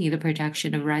guarantee the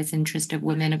protection of rights and interest of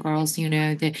women and girls. You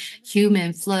know, the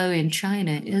human flow in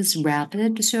China is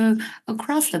rapid. So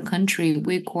across the country,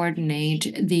 we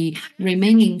coordinate the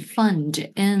remaining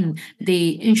fund in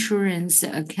the insurance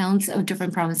accounts of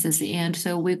different provinces. And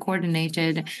so we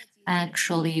coordinated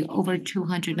actually over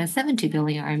 270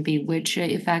 billion RMB, which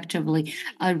effectively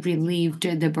relieved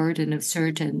the burden of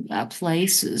certain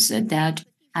places that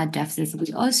had deficits.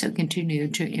 We also continue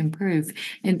to improve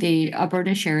in the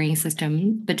burden sharing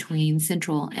system between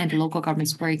central and local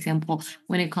governments. For example,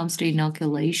 when it comes to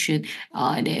inoculation,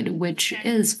 which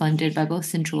is funded by both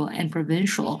central and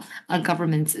provincial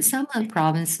governments, some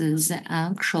provinces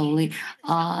actually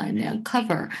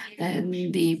cover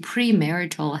the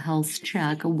premarital health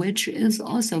check, which is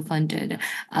also funded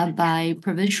by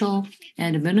provincial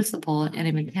and municipal and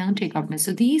even county governments.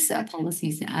 So these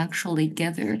policies actually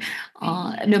gather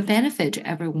benefit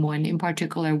everyone, in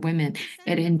particular women.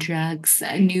 It injects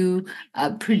a new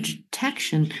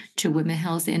protection to women's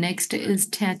health. And next is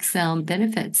tax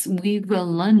benefits. We've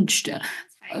launched a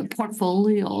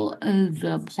portfolio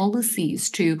of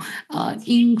policies to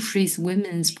increase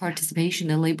women's participation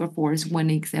in labor force.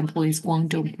 One example is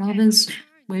Guangdong province,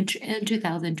 which in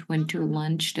 2020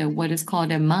 launched what is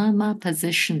called a Mama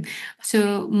position.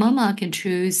 So Mama can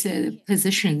choose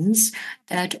positions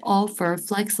that offer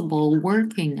flexible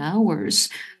working hours,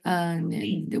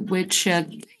 which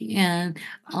can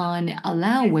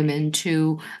allow women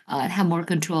to have more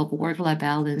control of work-life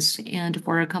balance. And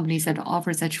for companies that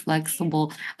offer such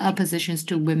flexible positions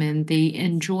to women, they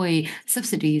enjoy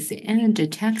subsidies and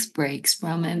tax breaks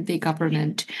from the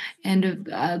government. And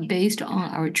based on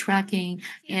our tracking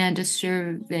and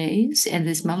surveys, and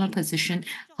this Mama position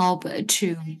help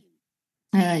to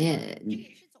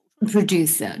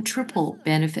produce triple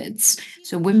benefits.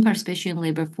 So women participation in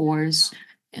labor force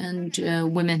and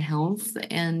women health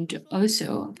and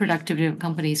also productivity of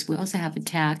companies. We also have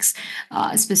tax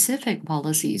specific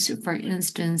policies. For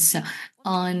instance,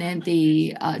 on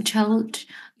the child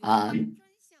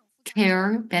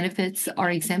care benefits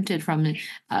are exempted from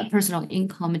personal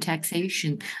income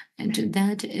taxation, and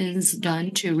that is done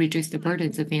to reduce the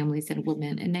burdens of families and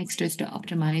women. And next is to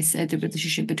optimize the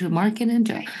relationship between market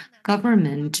and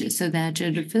government so that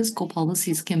the fiscal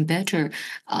policies can better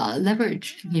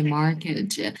leverage the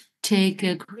market. Take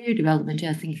career development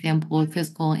as an example.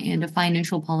 Fiscal and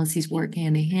financial policies work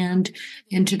hand in hand.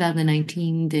 In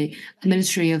 2019, the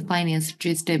Ministry of Finance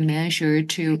introduced a measure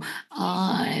to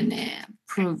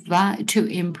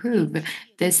improve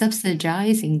the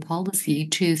subsidizing policy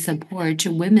to support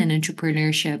women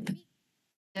entrepreneurship.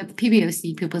 The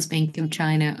PBOC, People's Bank of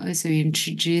China, also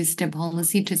introduced a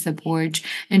policy to support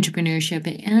entrepreneurship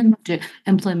and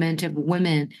employment of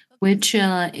women, which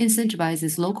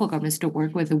incentivizes local governments to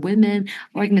work with women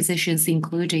organizations,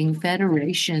 including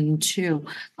federation, to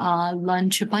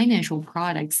launch financial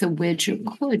products which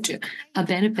could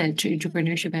benefit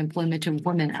entrepreneurship and employment of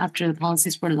women. After the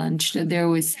policies were launched, there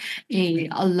was a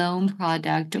loan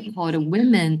product called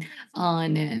Women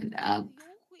on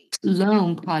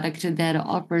loan product that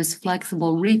offers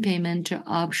flexible repayment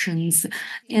options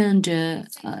and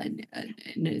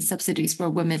subsidies for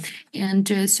women. And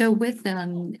so with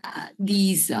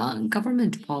these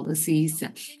government policies,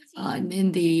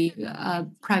 in the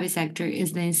private sector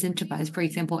is then incentivized. For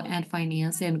example, Ant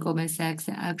Finance and Goldman Sachs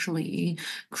actually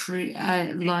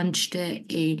launched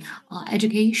a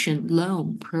education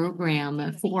loan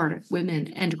program for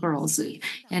women and girls,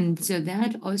 and so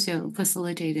that also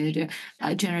facilitated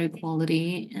gender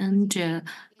equality and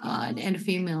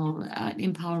female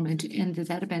empowerment, and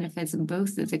that benefits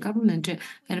both the government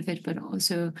benefit but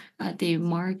also the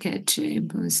market.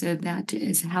 So that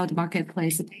is how the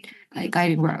marketplace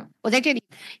guiding role.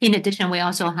 In addition, we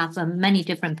also have many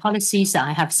different policies.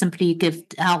 I have simply given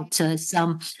out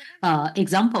some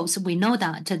examples. We know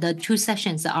that the two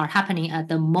sessions are happening at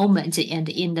the moment, and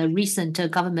in the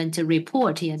recent government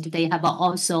report, and they have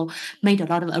also made a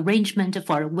lot of arrangement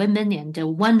for women, and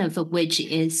one of which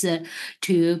is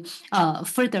to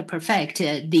further perfect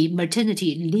the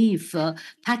maternity leave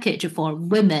package for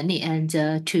women, and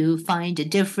to find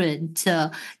different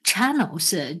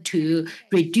channels to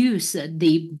reduce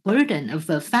the burden of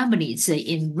families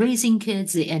in raising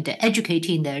kids and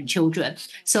educating their children.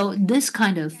 So this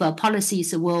kind of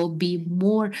policies will be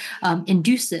more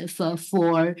inducive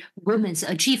for women's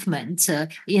achievements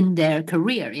in their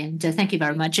career. And thank you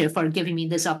very much for giving me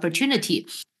this opportunity.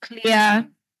 Clear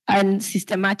and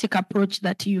systematic approach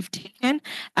that you've taken.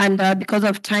 And because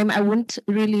of time, I won't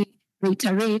really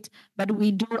reiterate, but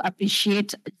we do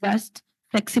appreciate just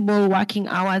flexible working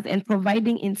hours and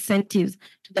providing incentives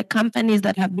to the companies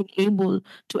that have been able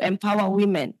to empower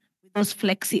women with those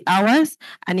flexi hours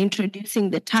and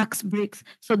introducing the tax breaks.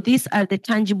 So these are the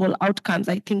tangible outcomes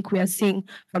I think we are seeing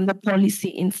from the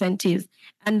policy incentives.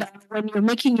 And when you're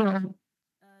making your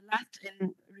last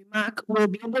remark, we'll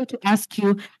be able to ask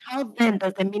you, how then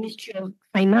does the Ministry of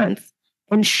Finance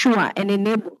ensure and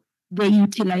enable the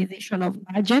utilization of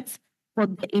budgets for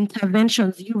the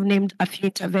interventions? You've named a few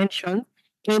interventions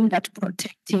aimed at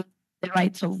protecting the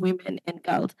rights of women and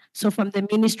girls. So from the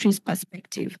ministry's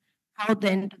perspective, how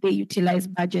then do they utilize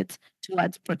budgets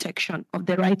towards protection of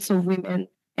the rights of women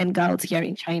and girls here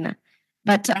in China?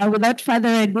 But without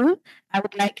further ado, I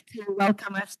would like to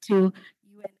welcome us to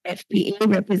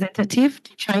UNFPA representative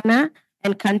to China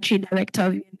and country director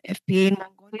of UNFPA in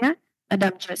Mongolia,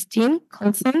 Madam Justine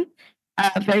Colson.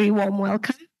 A very warm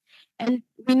welcome. And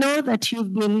we know that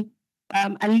you've been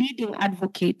a leading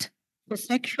advocate for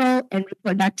sexual and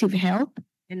reproductive health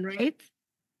and rights.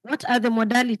 What are the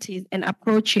modalities and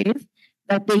approaches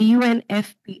that the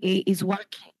UNFPA is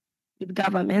working with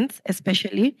governments,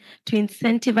 especially, to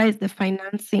incentivize the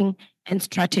financing and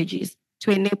strategies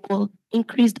to enable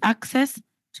increased access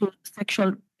to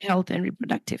sexual health and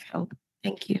reproductive health?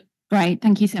 Thank you. Great,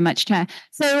 thank you so much, Chair.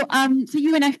 So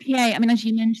UNFPA, I mean, as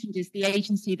you mentioned, is the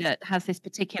agency that has this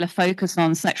particular focus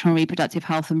on sexual and reproductive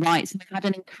health and rights. And we've had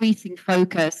an increasing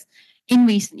focus in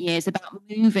recent years about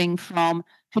moving from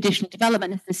traditional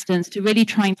development assistance to really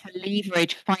trying to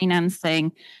leverage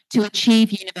financing to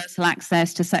achieve universal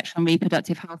access to sexual and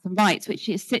reproductive health and rights, which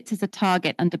sits as a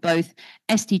target under both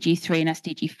SDG 3 and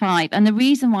SDG 5. And the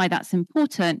reason why that's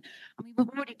important, I mean, we've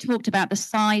already talked about the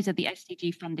size of the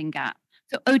SDG funding gap.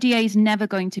 So ODA is never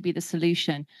going to be the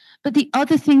solution. But the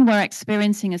other thing we're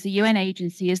experiencing as a UN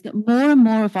agency is that more and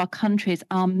more of our countries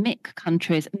are MIC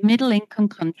countries, middle-income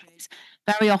countries,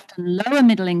 very often lower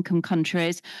middle-income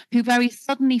countries, who very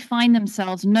suddenly find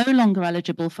themselves no longer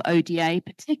eligible for ODA,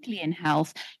 particularly in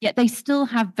health, yet they still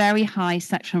have very high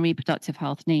sexual and reproductive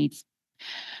health needs.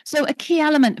 So a key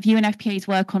element of UNFPA's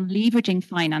work on leveraging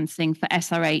financing for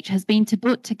SRH has been to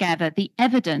put together the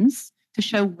evidence to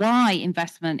show why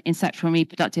investment in sexual and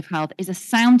reproductive health is a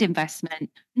sound investment,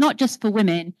 not just for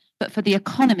women, but for the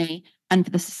economy and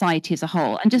for the society as a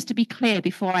whole. And just to be clear,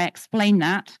 before I explain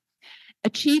that,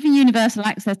 achieving universal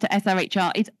access to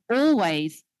SRHR is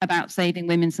always about saving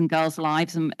women's and girls'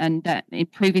 lives and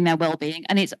improving their well-being.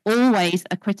 And it's always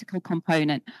a critical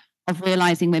component of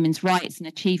realizing women's rights and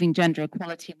achieving gender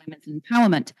equality and women's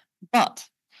empowerment. But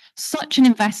such an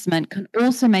investment can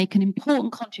also make an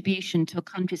important contribution to a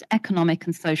country's economic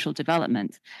and social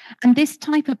development. And this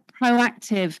type of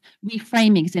proactive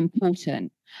reframing is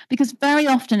important because very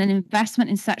often an investment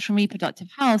in sexual and reproductive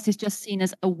health is just seen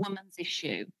as a woman's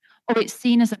issue, or it's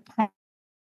seen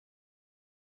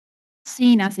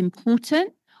as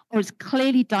important, or is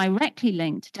clearly directly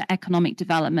linked to economic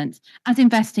development, as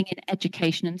investing in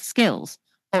education and skills,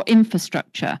 or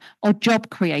infrastructure, or job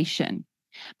creation.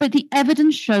 But the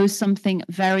evidence shows something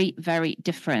very, very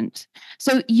different.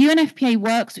 So UNFPA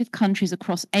works with countries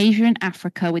across Asia and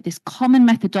Africa with this common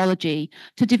methodology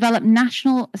to develop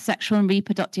national sexual and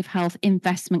reproductive health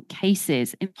investment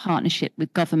cases in partnership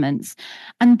with governments.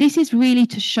 And this is really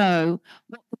to show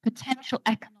what the potential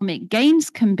economic gains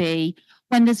can be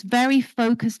when there's very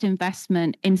focused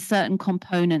investment in certain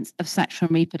components of sexual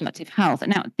and reproductive health.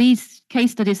 And now, these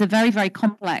case studies are very, very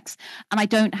complex, and I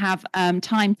don't have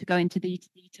time to go into the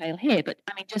detail here, but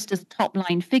I mean, just as top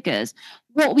line figures,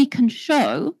 what we can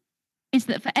show is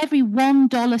that for every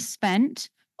 $1 spent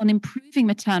on improving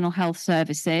maternal health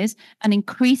services and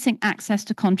increasing access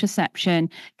to contraception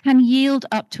can yield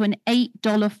up to an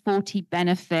 $8.40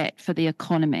 benefit for the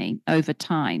economy over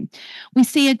time. We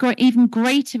see an even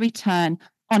greater return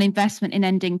on investment in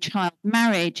ending child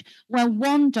marriage, where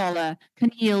 $1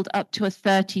 can yield up to a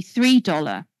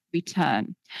 $33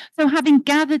 return. So having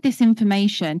gathered this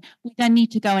information, we then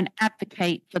need to go and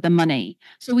advocate for the money.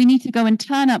 So we need to go and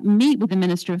turn up, meet with the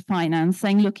Minister of Finance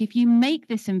saying, look, if you make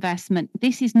this investment,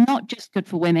 this is not just good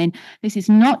for women, this is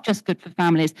not just good for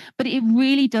families, but it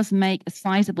really does make a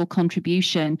sizable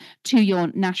contribution to your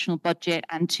national budget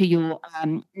and to your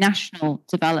national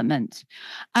development.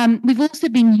 We've also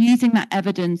been using that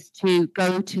evidence to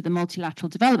go to the multilateral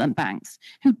development banks,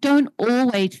 who don't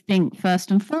always think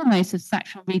first and foremost of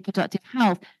sexual and reproductive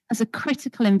health as a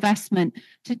critical investment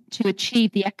to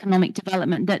achieve the economic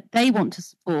development that they want to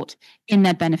support in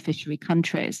their beneficiary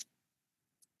countries.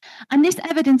 And this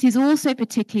evidence is also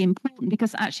particularly important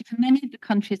because actually for many of the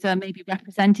countries that are maybe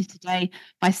represented today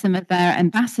by some of their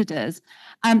ambassadors,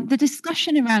 the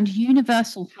discussion around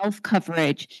universal health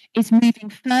coverage is moving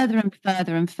further and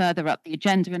further and further up the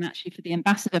agenda. And actually for the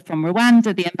ambassador from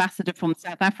Rwanda, the ambassador from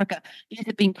South Africa, these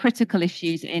have been critical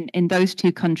issues in those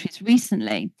two countries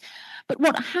recently. But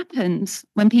what happens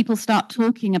when people start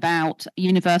talking about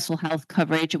universal health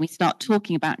coverage and we start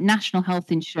talking about national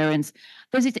health insurance,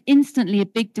 there's instantly a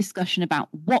big discussion about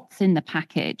what's in the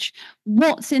package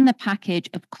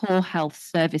of core health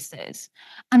services.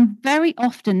 And very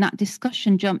often that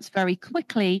discussion jumps very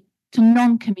quickly to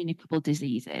non-communicable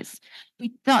diseases.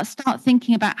 We start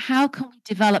thinking about how can we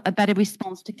develop a better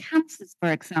response to cancers,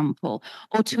 for example,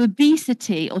 or to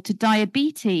obesity or to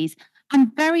diabetes.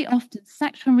 And very often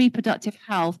sexual and reproductive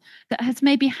health that has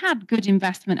maybe had good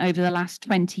investment over the last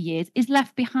 20 years is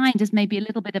left behind as maybe a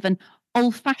little bit of an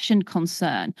old-fashioned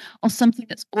concern or something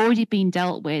that's already been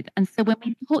dealt with. And so when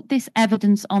we put this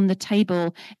evidence on the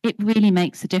table, it really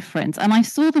makes a difference. And I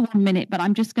saw the 1 minute, but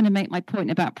I'm just going to make my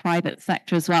point about private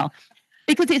sector as well.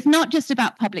 Because it's not just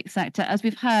about public sector. As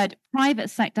we've heard, private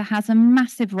sector has a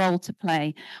massive role to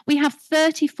play. We have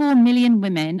 34 million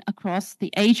women across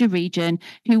the Asia region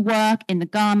who work in the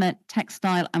garment,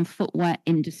 textile, and footwear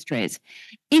industries.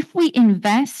 If we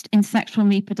invest in sexual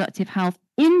and reproductive health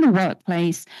in the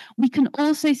workplace, we can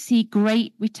also see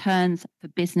great returns for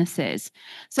businesses.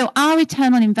 So our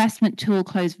return on investment tool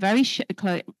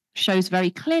shows very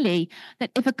clearly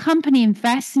that if a company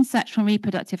invests in sexual and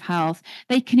reproductive health,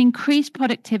 they can increase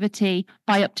productivity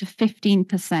by up to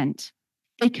 15%.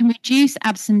 They can reduce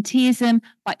absenteeism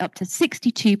by up to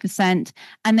 62%,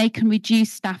 and they can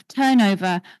reduce staff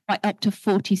turnover by up to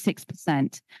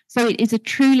 46%. So it is a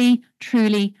truly,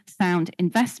 truly sound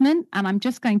investment. And I'm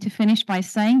just going to finish by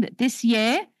saying that this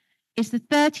year is the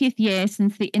 30th year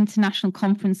since the International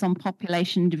Conference on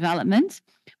Population Development,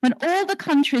 when all the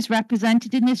countries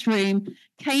represented in this room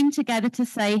came together to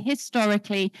say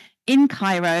historically in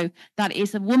Cairo that it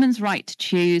is a woman's right to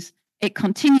choose. It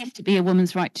continues to be a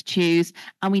woman's right to choose,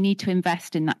 and we need to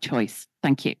invest in that choice.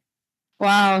 Thank you.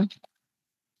 Wow.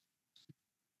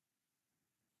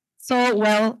 So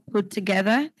well put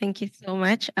together. Thank you so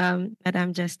much,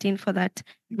 Madam Justine, for that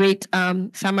great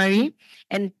summary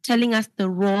and telling us the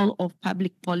role of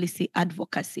public policy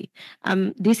advocacy.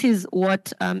 This is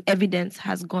what evidence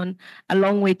has gone a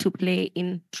long way to play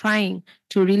in trying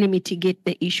to really mitigate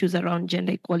the issues around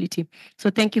gender equality. So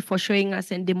thank you for showing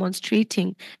us and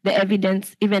demonstrating the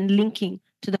evidence, even linking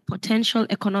to the potential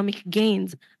economic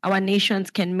gains our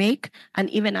nations can make and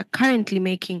even are currently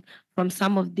making from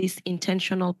some of these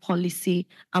intentional policy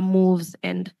moves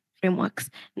and frameworks.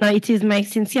 Now, it is my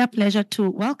sincere pleasure to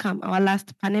welcome our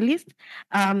last panelist,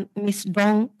 Ms.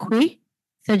 Dong Kui,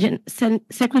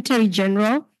 Secretary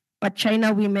General for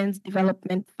China Women's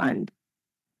Development Fund.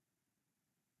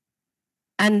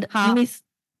 And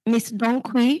Ms. Dong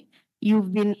Kui,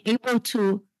 you've been able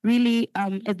to really,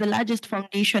 as the largest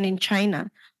foundation in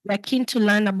China, we're keen to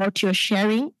learn about your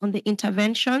sharing on the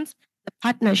interventions, the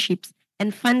partnerships,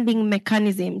 and funding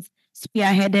mechanisms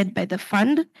spearheaded by the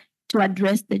fund to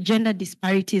address the gender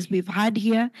disparities we've had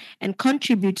here and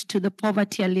contribute to the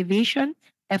poverty alleviation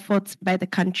efforts by the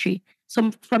country.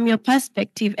 So from your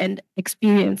perspective and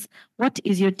experience, what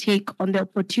is your take on the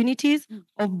opportunities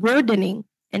of broadening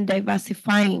and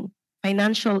diversifying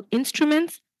financial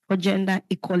instruments for gender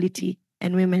equality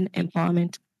and women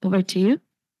empowerment? Over to you.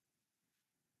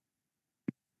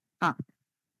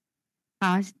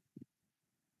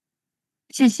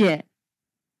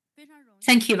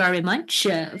 Thank you very much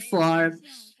for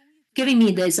giving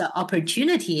me this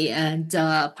opportunity and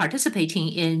participating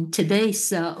in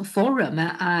today's forum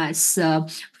as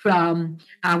from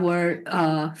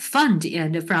our fund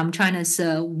and from China's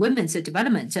Women's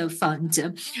Development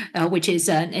Fund, which is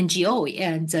an NGO.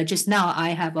 And just now I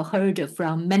have heard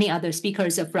from many other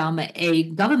speakers from a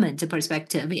government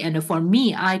perspective. And for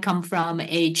me, I come from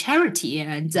a charity,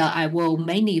 and I will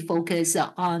mainly focus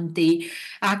on the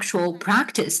actual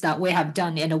practice that we have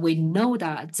done. And we know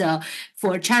that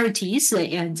for charities,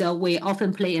 and we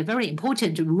often play a very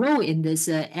important role in this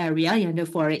area. And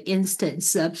for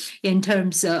instance, in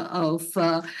terms of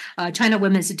China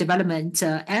Women's Development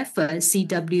F,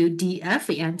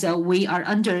 CWDF, and we are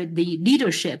under the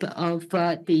leadership of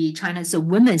the China's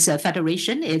Women's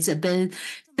Federation. It's been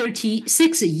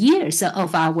 36 years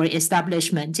of our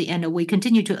establishment, and we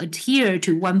continue to adhere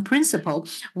to one principle,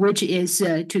 which is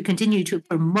to continue to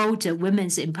promote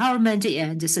women's empowerment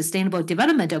and sustainable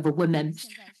development of women.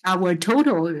 Our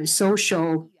total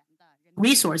social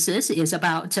resources is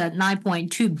about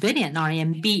 9.2 billion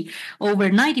RMB. Over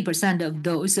 90% of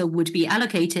those would be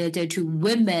allocated to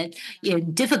women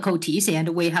in difficulties, and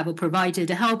we have provided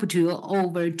help to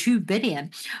over 2 billion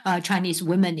Chinese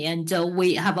women. And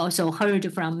we have also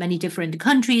heard from many different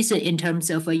countries in terms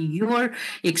of your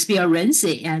experience,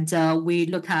 and we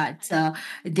look at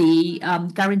the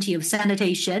guarantee of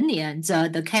sanitation and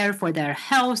the care for their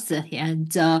health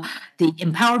and the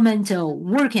empowerment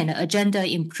work and agenda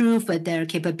improve their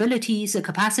capabilities,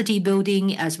 capacity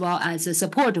building, as well as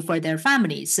support for their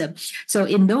families. So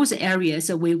in those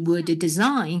areas, we would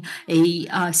design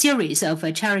a series of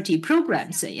charity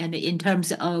programs. And in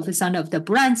terms of some of the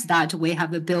brands that we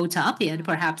have built up, and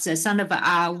perhaps some of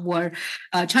our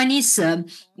Chinese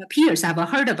peers have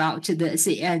heard about this,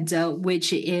 and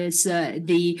which is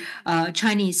the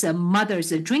Chinese Mothers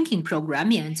Drinking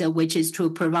Program, and which is to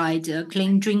provide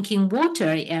clean drinking water.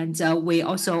 And we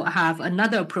also have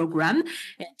another program,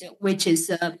 which is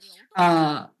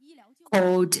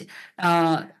called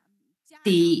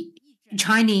the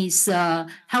Chinese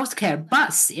healthcare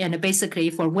bus, and basically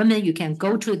for women, you can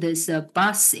go to this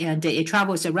bus, and it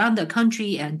travels around the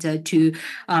country and to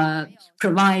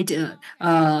provide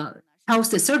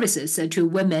health services to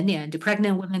women, and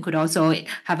pregnant women could also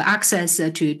have access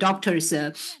to doctors'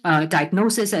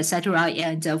 diagnosis, etc.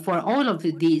 And for all of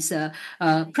these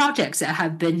projects that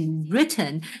have been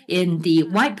written in the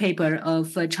white paper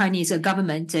of Chinese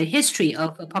government history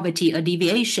of poverty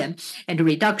alleviation and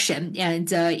reduction. And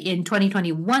in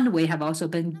 2021, we have also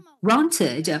been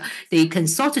granted the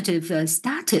consultative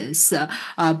status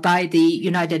by the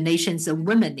United Nations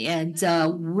Women, and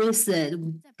with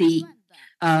the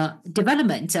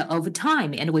development of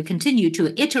time, and we continue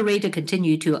to iterate,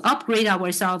 continue to upgrade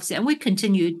ourselves, and we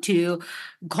continue to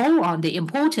call on the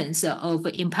importance of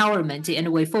empowerment, and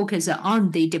we focus on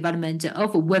the development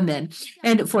of women.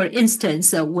 And for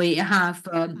instance, we have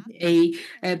a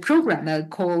program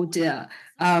called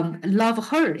Love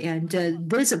Her, and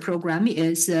this program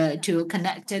is to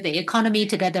connect the economy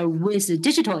together with the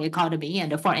digital economy.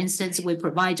 And for instance, we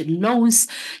provide loans.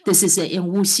 This is in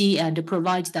Wuxi, and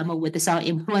provide them with some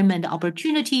employment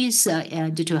opportunities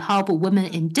and to help women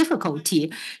in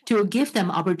difficulty, to give them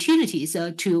opportunities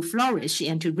to flourish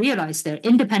and to realize their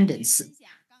independence.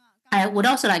 I would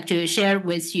also like to share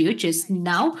with you just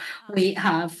now, we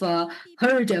have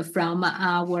heard from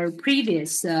our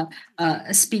previous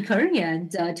speaker,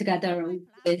 and together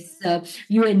with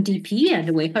UNDP,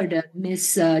 and we heard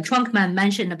Ms. Trunkman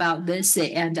mention about this,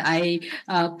 and I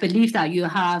believe that you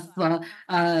have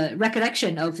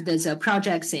recollection of these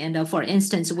projects. And for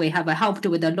instance, we have helped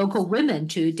with the local women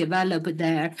to develop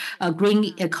their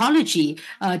green ecology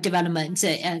development,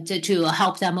 and to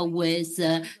help them with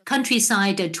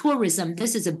countryside tourism.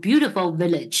 This is a beautiful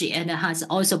village, and has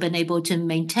also been able to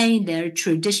maintain their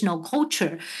traditional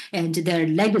culture and their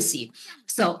legacy.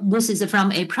 So this is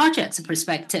from a project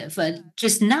perspective.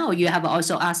 Just now, you have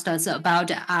also asked us about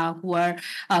our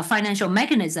financial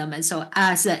mechanism. And so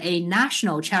as a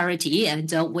national charity,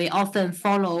 and we often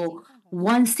follow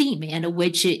one theme, and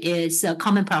which is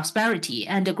common prosperity,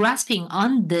 and grasping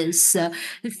on this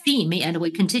theme, and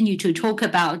we continue to talk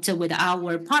about with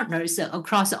our partners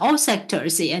across all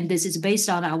sectors, and this is based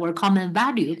on our common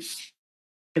value,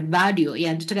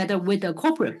 and together with the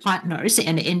corporate partners,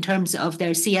 and in terms of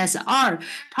their CSR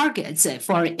targets,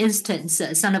 for instance,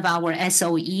 some of our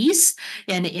SOEs,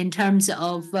 and in terms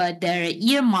of their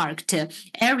earmarked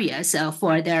areas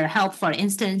for their help, for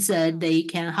instance, they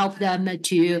can help them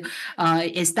to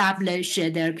establish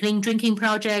their clean drinking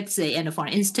projects, and for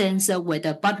instance, with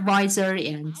Budweiser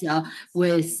and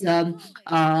with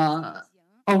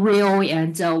Oreo,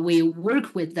 and we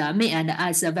work with them, and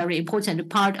as a very important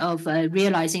part of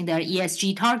realizing their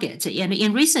ESG targets. And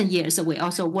in recent years, we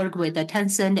also work with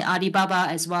Tencent, Alibaba,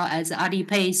 as well as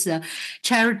Alipay's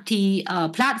charity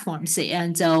platforms,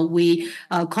 and we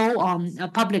call on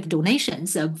public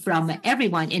donations from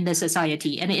everyone in the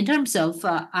society. And in terms of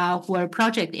our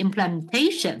project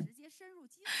implementation,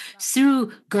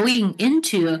 through going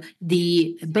into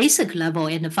the basic level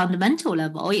and the fundamental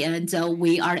level, and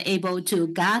we are able to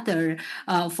gather,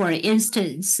 for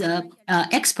instance,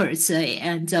 experts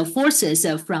and forces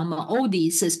from all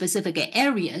these specific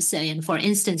areas, and for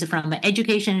instance, from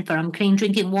education, from clean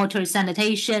drinking water,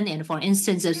 sanitation, and for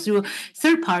instance, through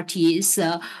third parties,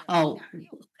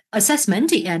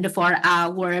 assessment. And for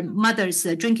our mothers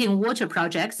drinking water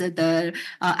projects, the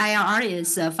IRR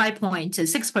is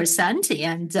 5.6%,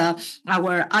 and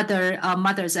our other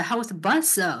mothers health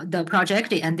bus, the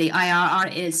project, and the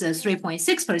IRR is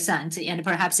 3.6%. And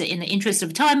perhaps in the interest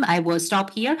of time, I will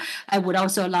stop here. I would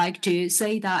also like to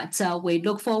say that we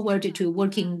look forward to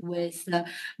working with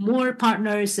more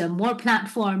partners, more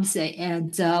platforms,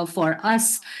 and for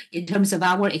us, in terms of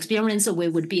our experience, we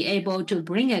would be able to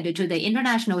bring it to the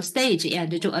international stage,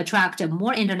 and to attract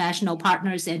more international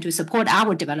partners, and to support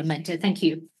our development. Thank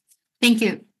you. Thank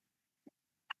you.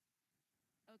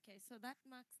 Okay, so that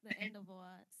marks the end of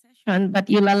our session, but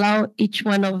you'll allow each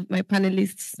one of my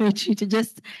panelists to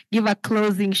just give a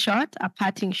closing shot, a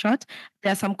parting shot.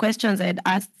 There are some questions I'd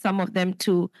asked some of them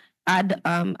to add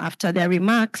after their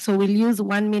remarks, so we'll use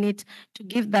 1 minute to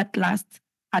give that last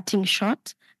parting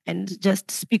shot and just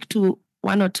speak to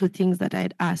one or two things that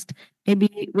I'd asked,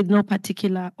 maybe with no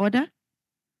particular order.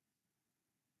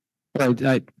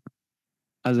 Right.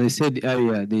 As I said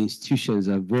earlier, the institutions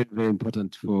are very, very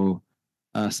important for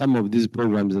some of these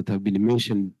programs that have been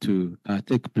mentioned to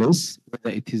take place,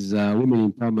 whether it is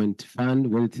Women Empowerment Fund,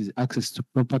 whether it is access to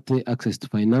property, access to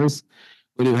finance.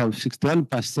 When you have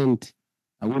 61%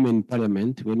 women in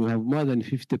parliament, when you have more than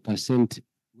 50%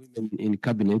 women in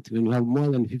cabinet, when you have more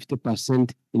than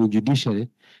 50% in the judiciary,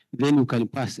 then you can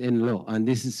pass any law. And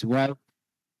this is why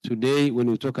today, when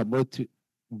we talk about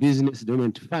business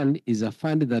development fund, is a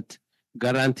fund that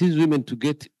guarantees women to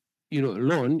get,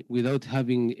 loan without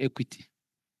having equity,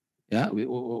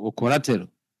 or collateral.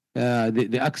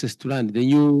 The access to land, the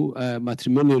new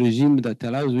matrimonial regime that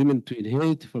allows women to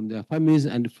inherit from their families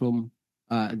and from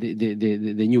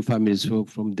the new families, so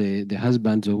from the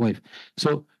husbands or wife.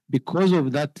 So because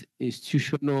of that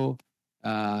institutional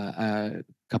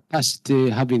capacity,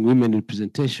 having women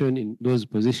representation in those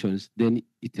positions, then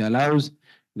it allows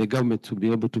the government to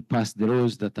be able to pass the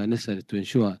laws that are necessary to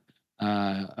ensure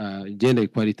gender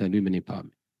equality and women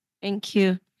empowerment. Thank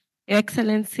you. Your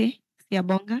Excellency,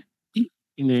 Siabonga.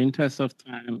 In the interest of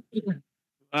time,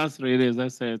 as really, as I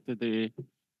said, the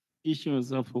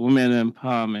issues of women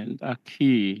empowerment are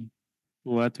key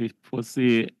to what we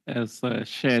foresee as a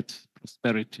shared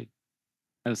prosperity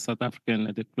as South African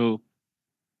and the globe.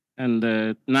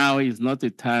 And now is not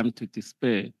the time to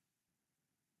despair.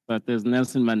 But as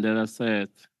Nelson Mandela said,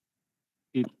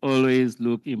 it always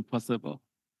looks impossible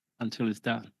until it's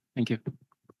done. Thank you.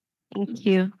 Thank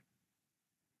you.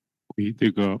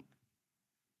 这个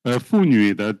妇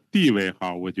女的地位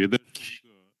哈，我觉得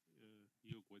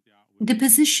The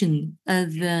position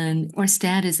of or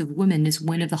status of women is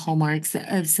one of the hallmarks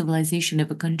of civilization of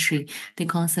a country. The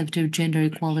concept of gender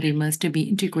equality must be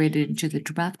integrated into the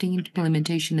drafting,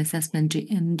 implementation, assessment,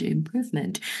 and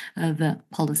improvement of the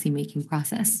policymaking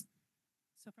process.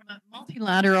 So from a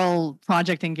multilateral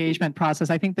project engagement process,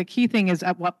 I think the key thing is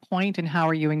at what point and how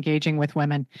are you engaging with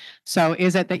women? So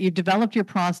is it that you developed your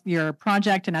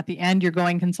project and at the end you're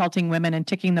going consulting women and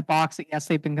ticking the box that yes,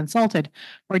 they've been consulted?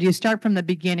 Or do you start from the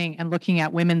beginning and looking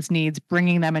at women's needs,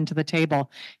 bringing them into the table?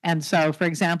 And so, for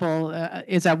example,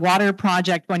 is a water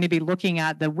project going to be looking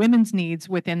at the women's needs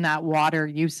within that water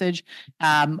usage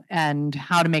and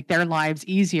how to make their lives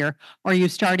easier? Or are you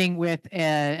starting with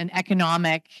an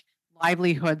economic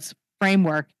livelihoods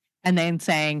framework and then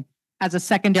saying as a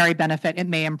secondary benefit, it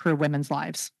may improve women's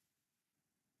lives?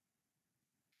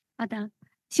 好的，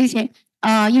谢谢。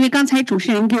因为刚才主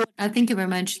持人给我 Thank you very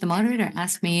much. The moderator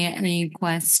asked me a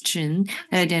question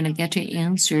that I didn't get to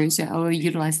answer, so I will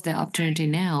utilize the opportunity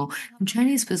now.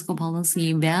 Chinese fiscal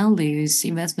policy values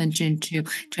investment into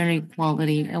gender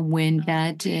equality, and when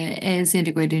that is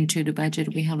integrated into the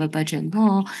budget, we have a budget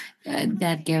law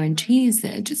that guarantees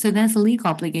it. So that's a legal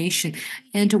obligation.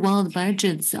 And while the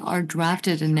budgets are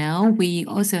drafted now, we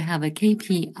also have a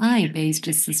KPI-based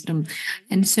system.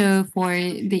 And so for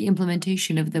the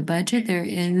implementation of the budget, there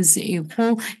is a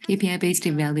whole KPI-based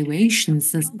evaluation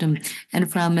system.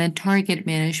 And from target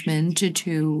management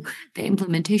to the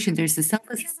implementation, there's a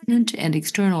self-assessment and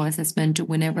external assessment.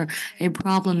 Whenever a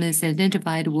problem is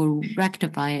identified, we'll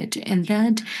rectify it. And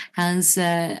that has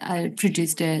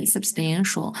produced a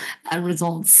substantial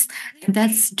results. And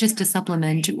that's just a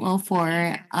supplement. Well,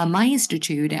 for my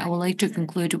institute, I would like to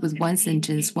conclude with one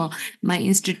sentence. Well, my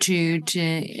institute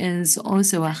is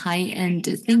also a high-end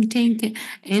think tank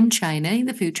in China. In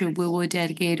the future, we will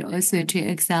dedicate also to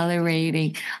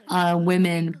accelerating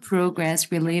women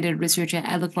progress-related research.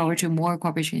 I look forward to more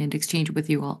cooperation and exchange with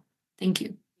you all. Thank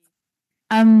you.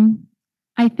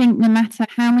 I think no matter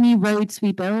how many roads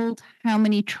we build, how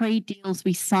many trade deals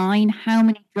we sign, how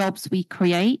many jobs we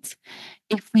create,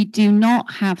 if we do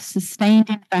not have sustained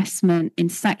investment in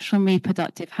sexual and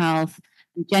reproductive health,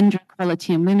 and gender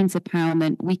equality and women's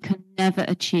empowerment, we can never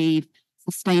achieve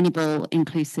sustainable,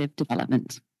 inclusive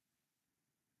development.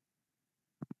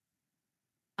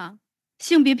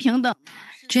 性别平等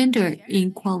Gender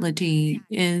equality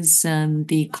is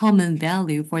the common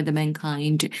value for the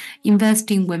mankind.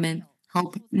 Investing women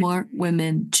help more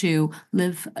women to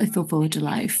live a fulfilled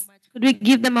life. Could we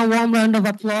give them a warm round of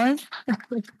applause?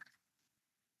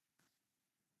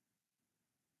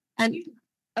 And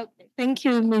thank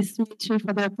you, Ms. Mitchell,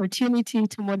 for the opportunity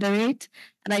to moderate.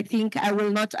 And I think I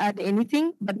will not add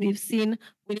anything, but we've seen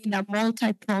we need a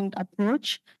multi-pronged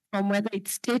approach from whether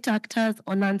it's state actors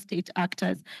or non-state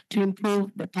actors to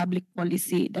improve the public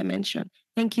policy dimension.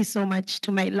 Thank you so much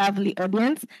to my lovely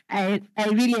audience. I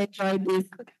really enjoyed this.